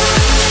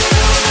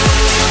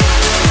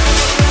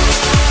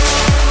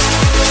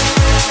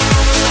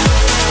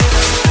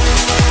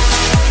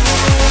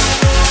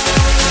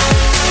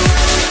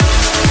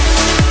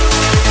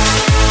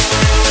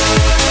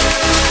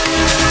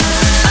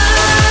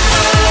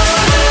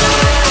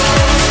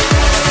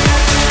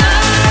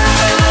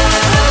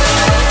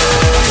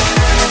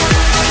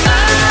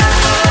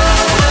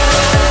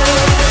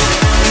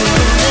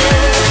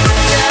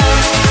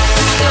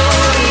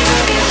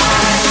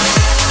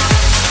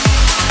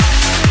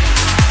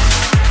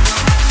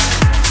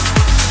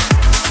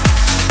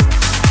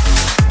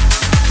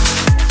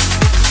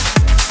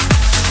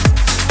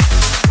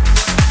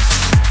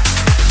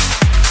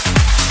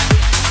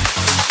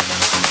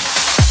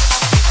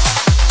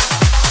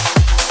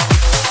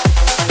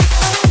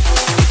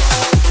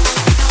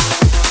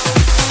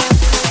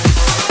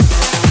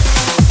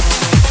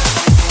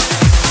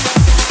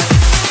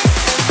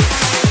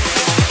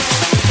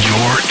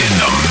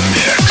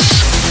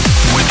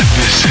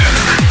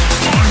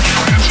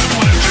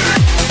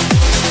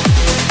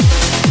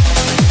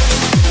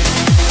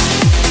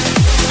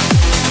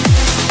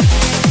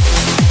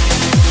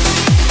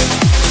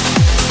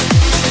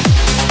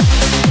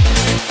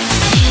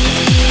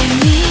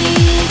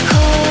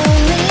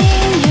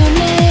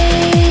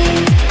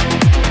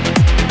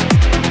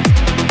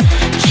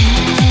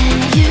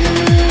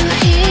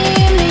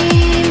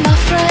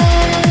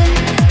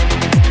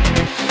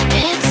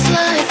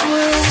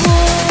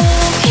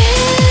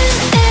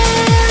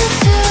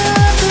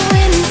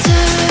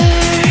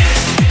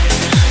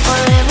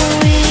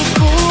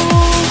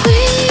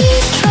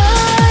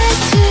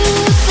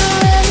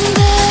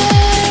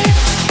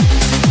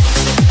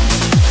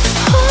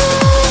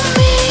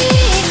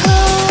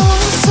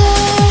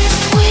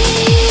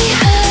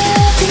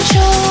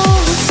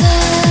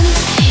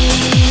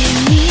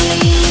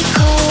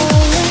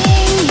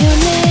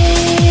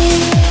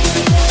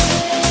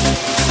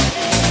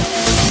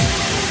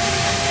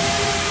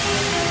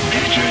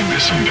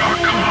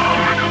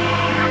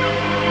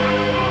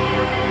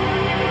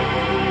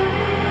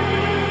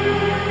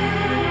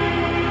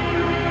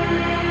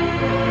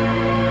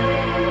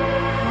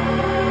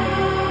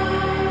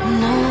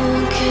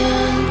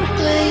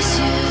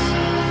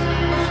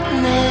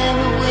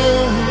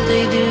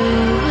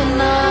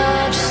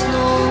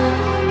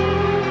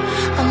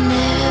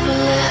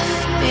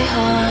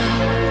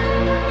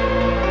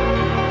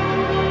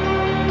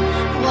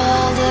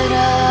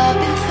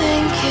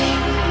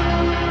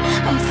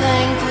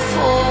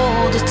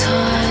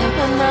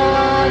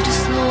 I'll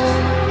just know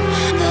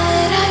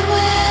that I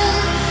will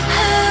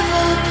have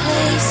a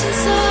place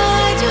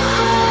inside your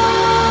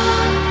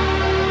heart.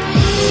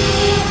 Be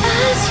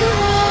as you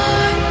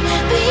are,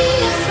 be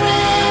a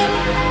friend.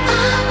 I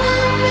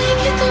won't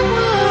make it, don't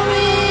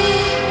worry.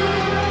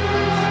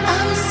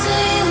 I'm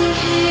sailing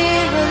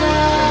here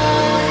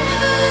alive.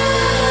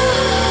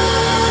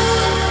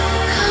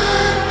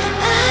 Come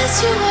as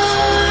you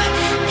are,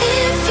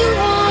 if you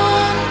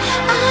want.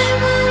 I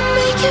will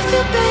make you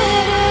feel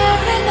better,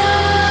 and I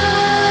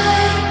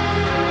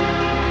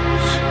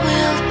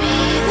will be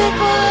there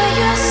by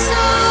your side.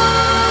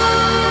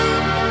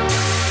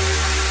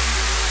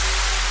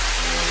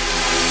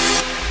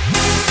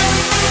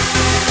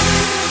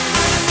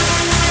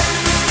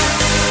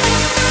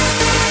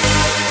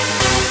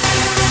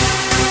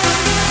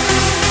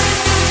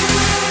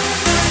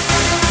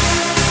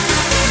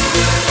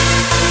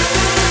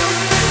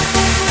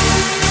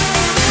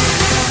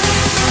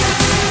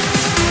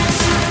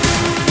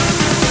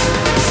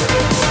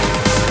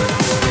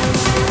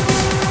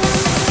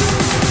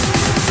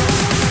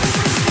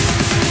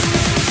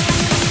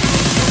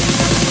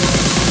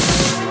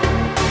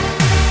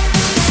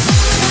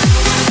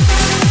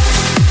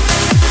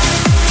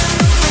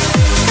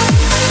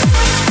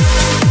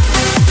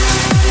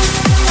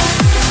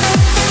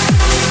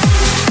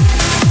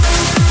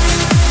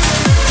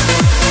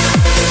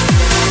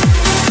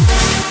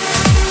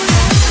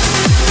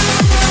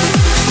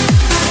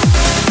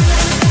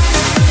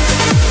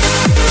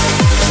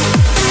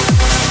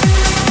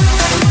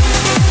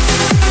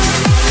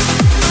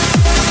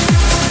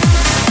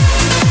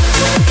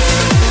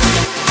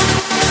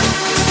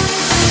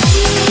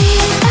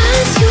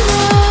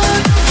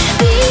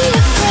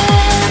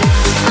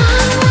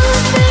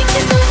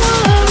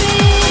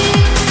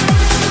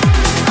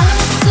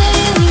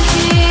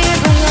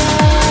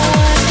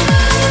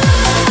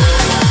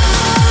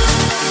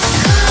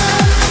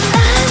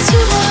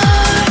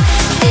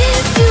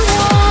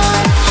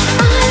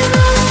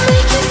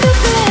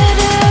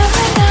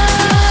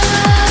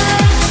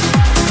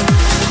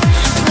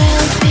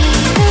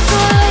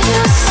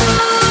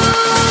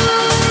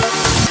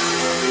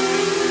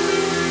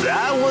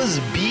 That was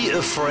Be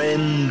a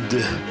Friend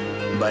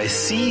by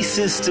C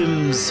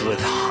Systems with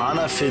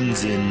Hannah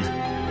Finzin.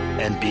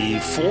 And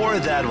before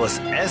that was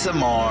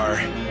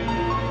SMR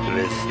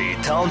with the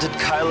talented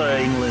Kyla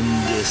England,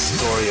 The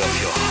Story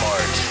of Your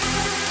Heart.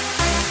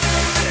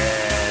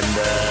 And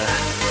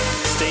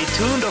stay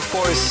tuned, of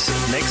course.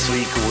 Next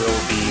week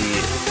we'll be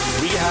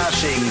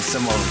rehashing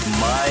some of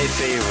my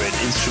favorite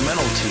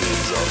instrumental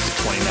tunes of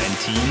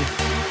 2019.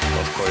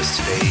 Of course,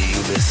 today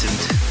you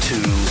listened to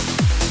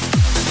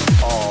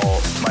all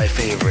my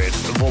favorite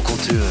vocal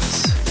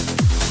tunes.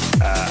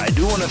 I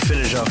do want to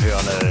finish off here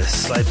on a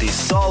slightly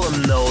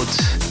solemn note.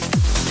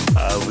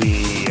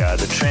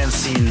 The trance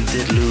scene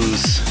did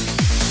lose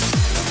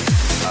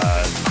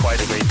quite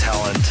a great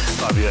talent,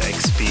 Fabio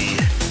XP,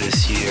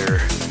 this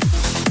year.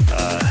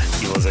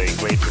 He was a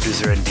great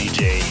producer and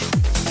DJ.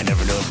 I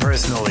never knew him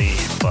personally,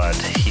 but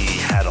he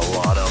had a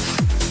lot of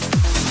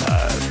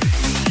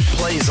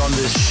plays on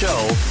this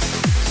show,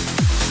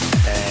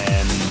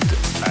 and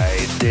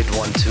I did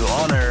want to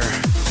honor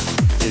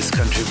his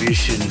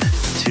contribution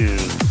to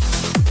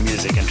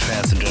music and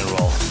trance in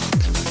general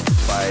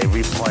by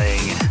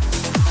replaying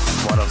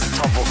one of the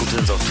top vocal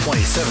tunes of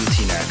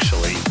 2017,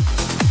 actually.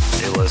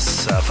 It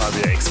was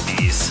Fabio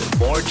XP's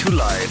More to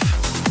Life,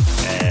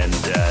 and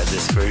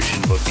this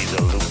version would be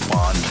the Luke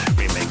Bond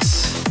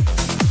remix.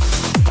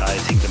 I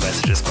think the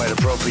message is quite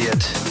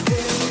appropriate.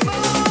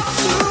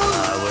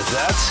 With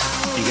that,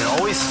 you can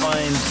always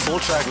find full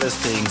track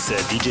listings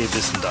at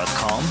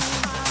djbisson.com,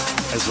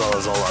 as well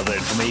as all other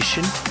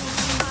information.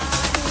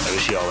 I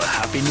wish you all a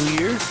happy new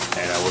year,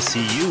 and I will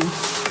see you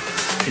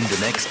in the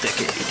next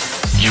decade.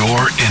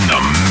 You're in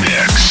the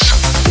mix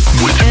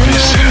with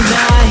Bisson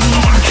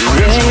on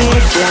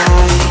Transatlantic.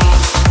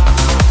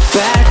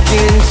 Back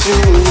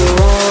into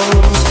your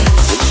arms,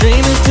 it's a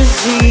dream of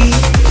disease,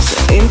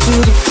 into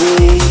the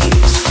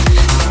breeze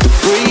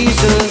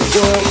of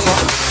your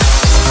heart.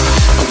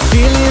 I'm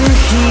feeling the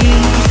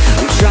heat,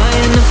 I'm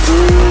trying to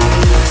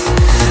breathe.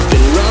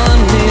 Been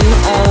running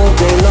all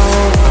day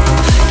long,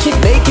 keep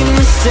making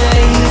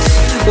mistakes.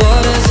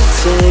 What does it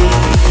take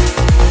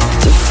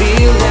to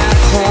feel at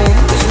home?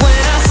 'Cause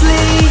when I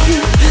sleep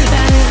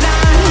at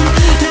night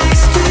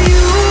next to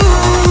you,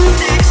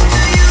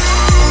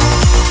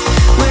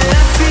 when I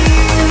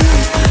feel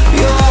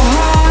your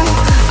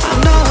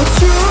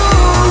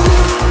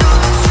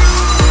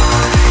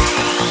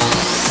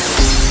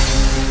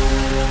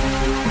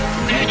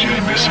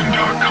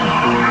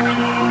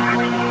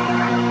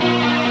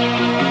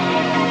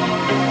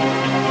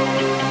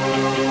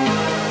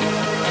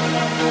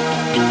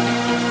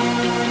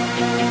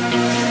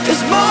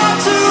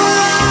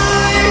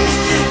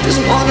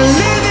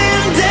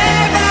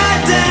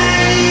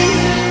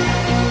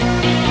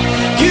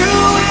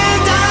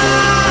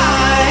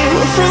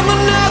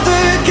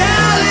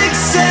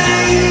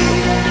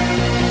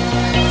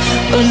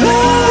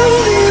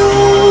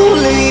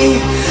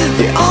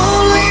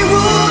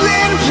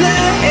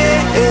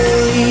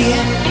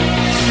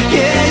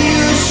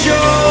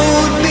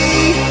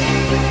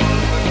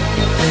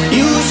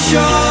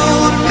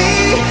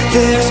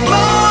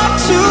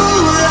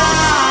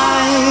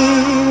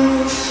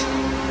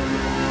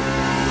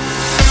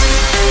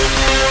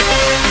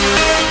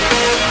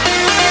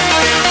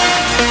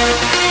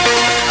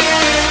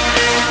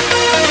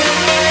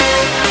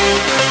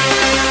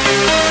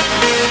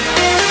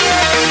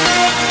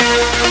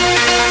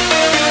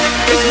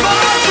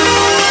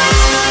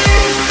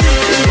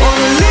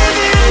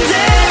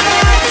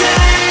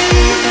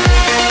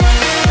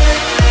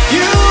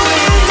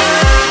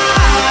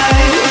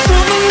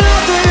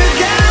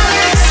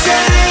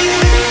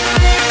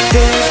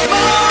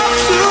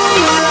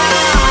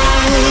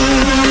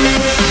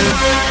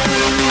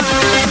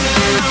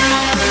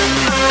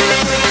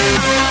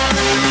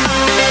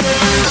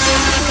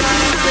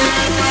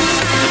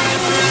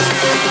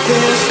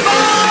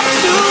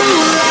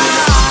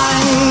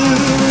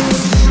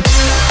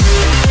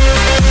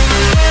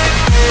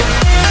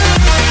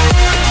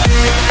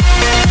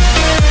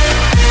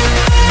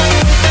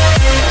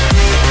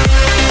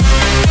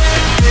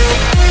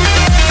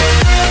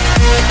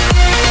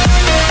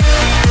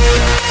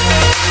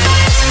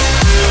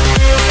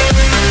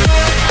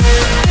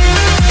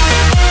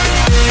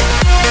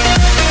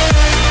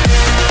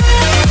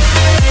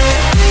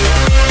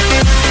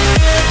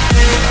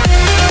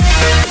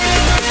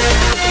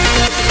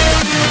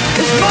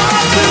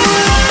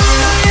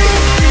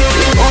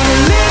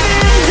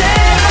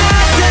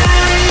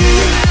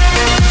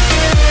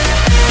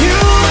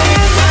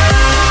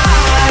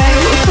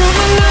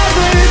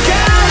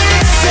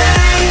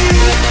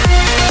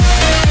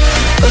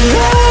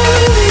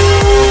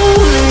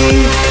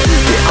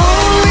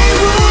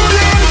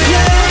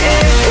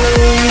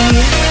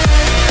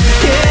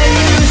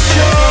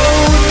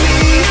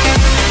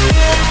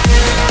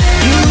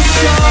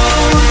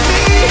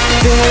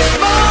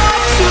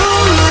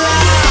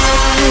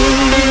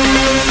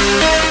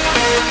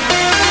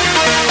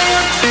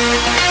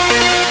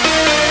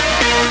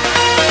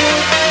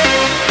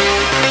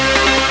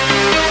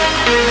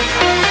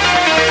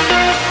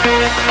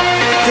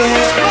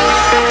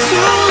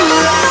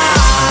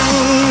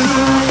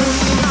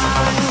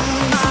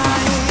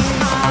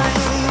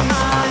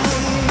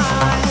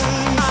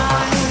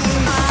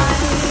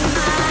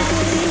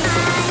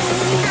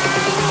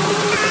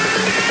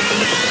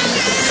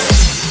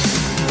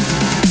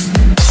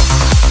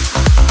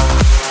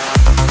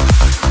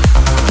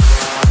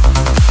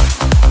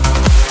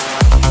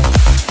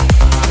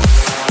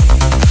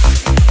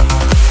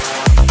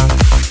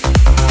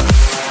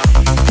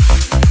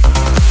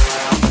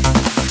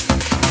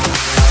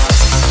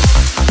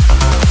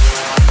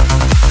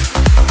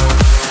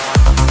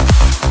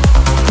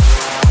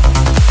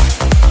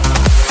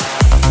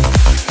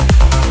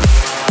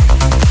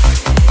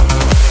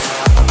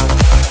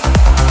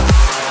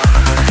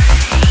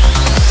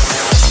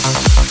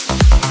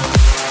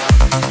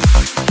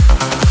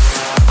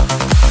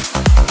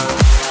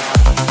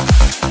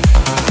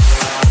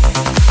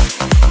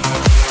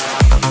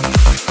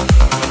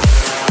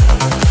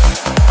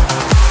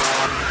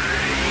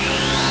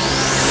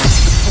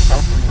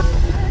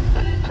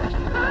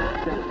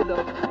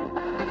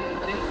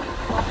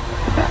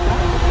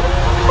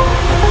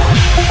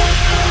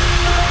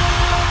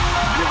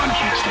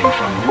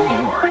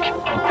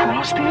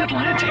across the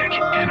Atlantic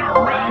and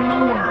around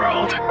the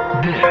world.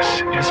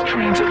 This is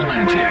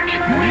Transatlantic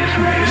with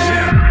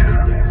Mason.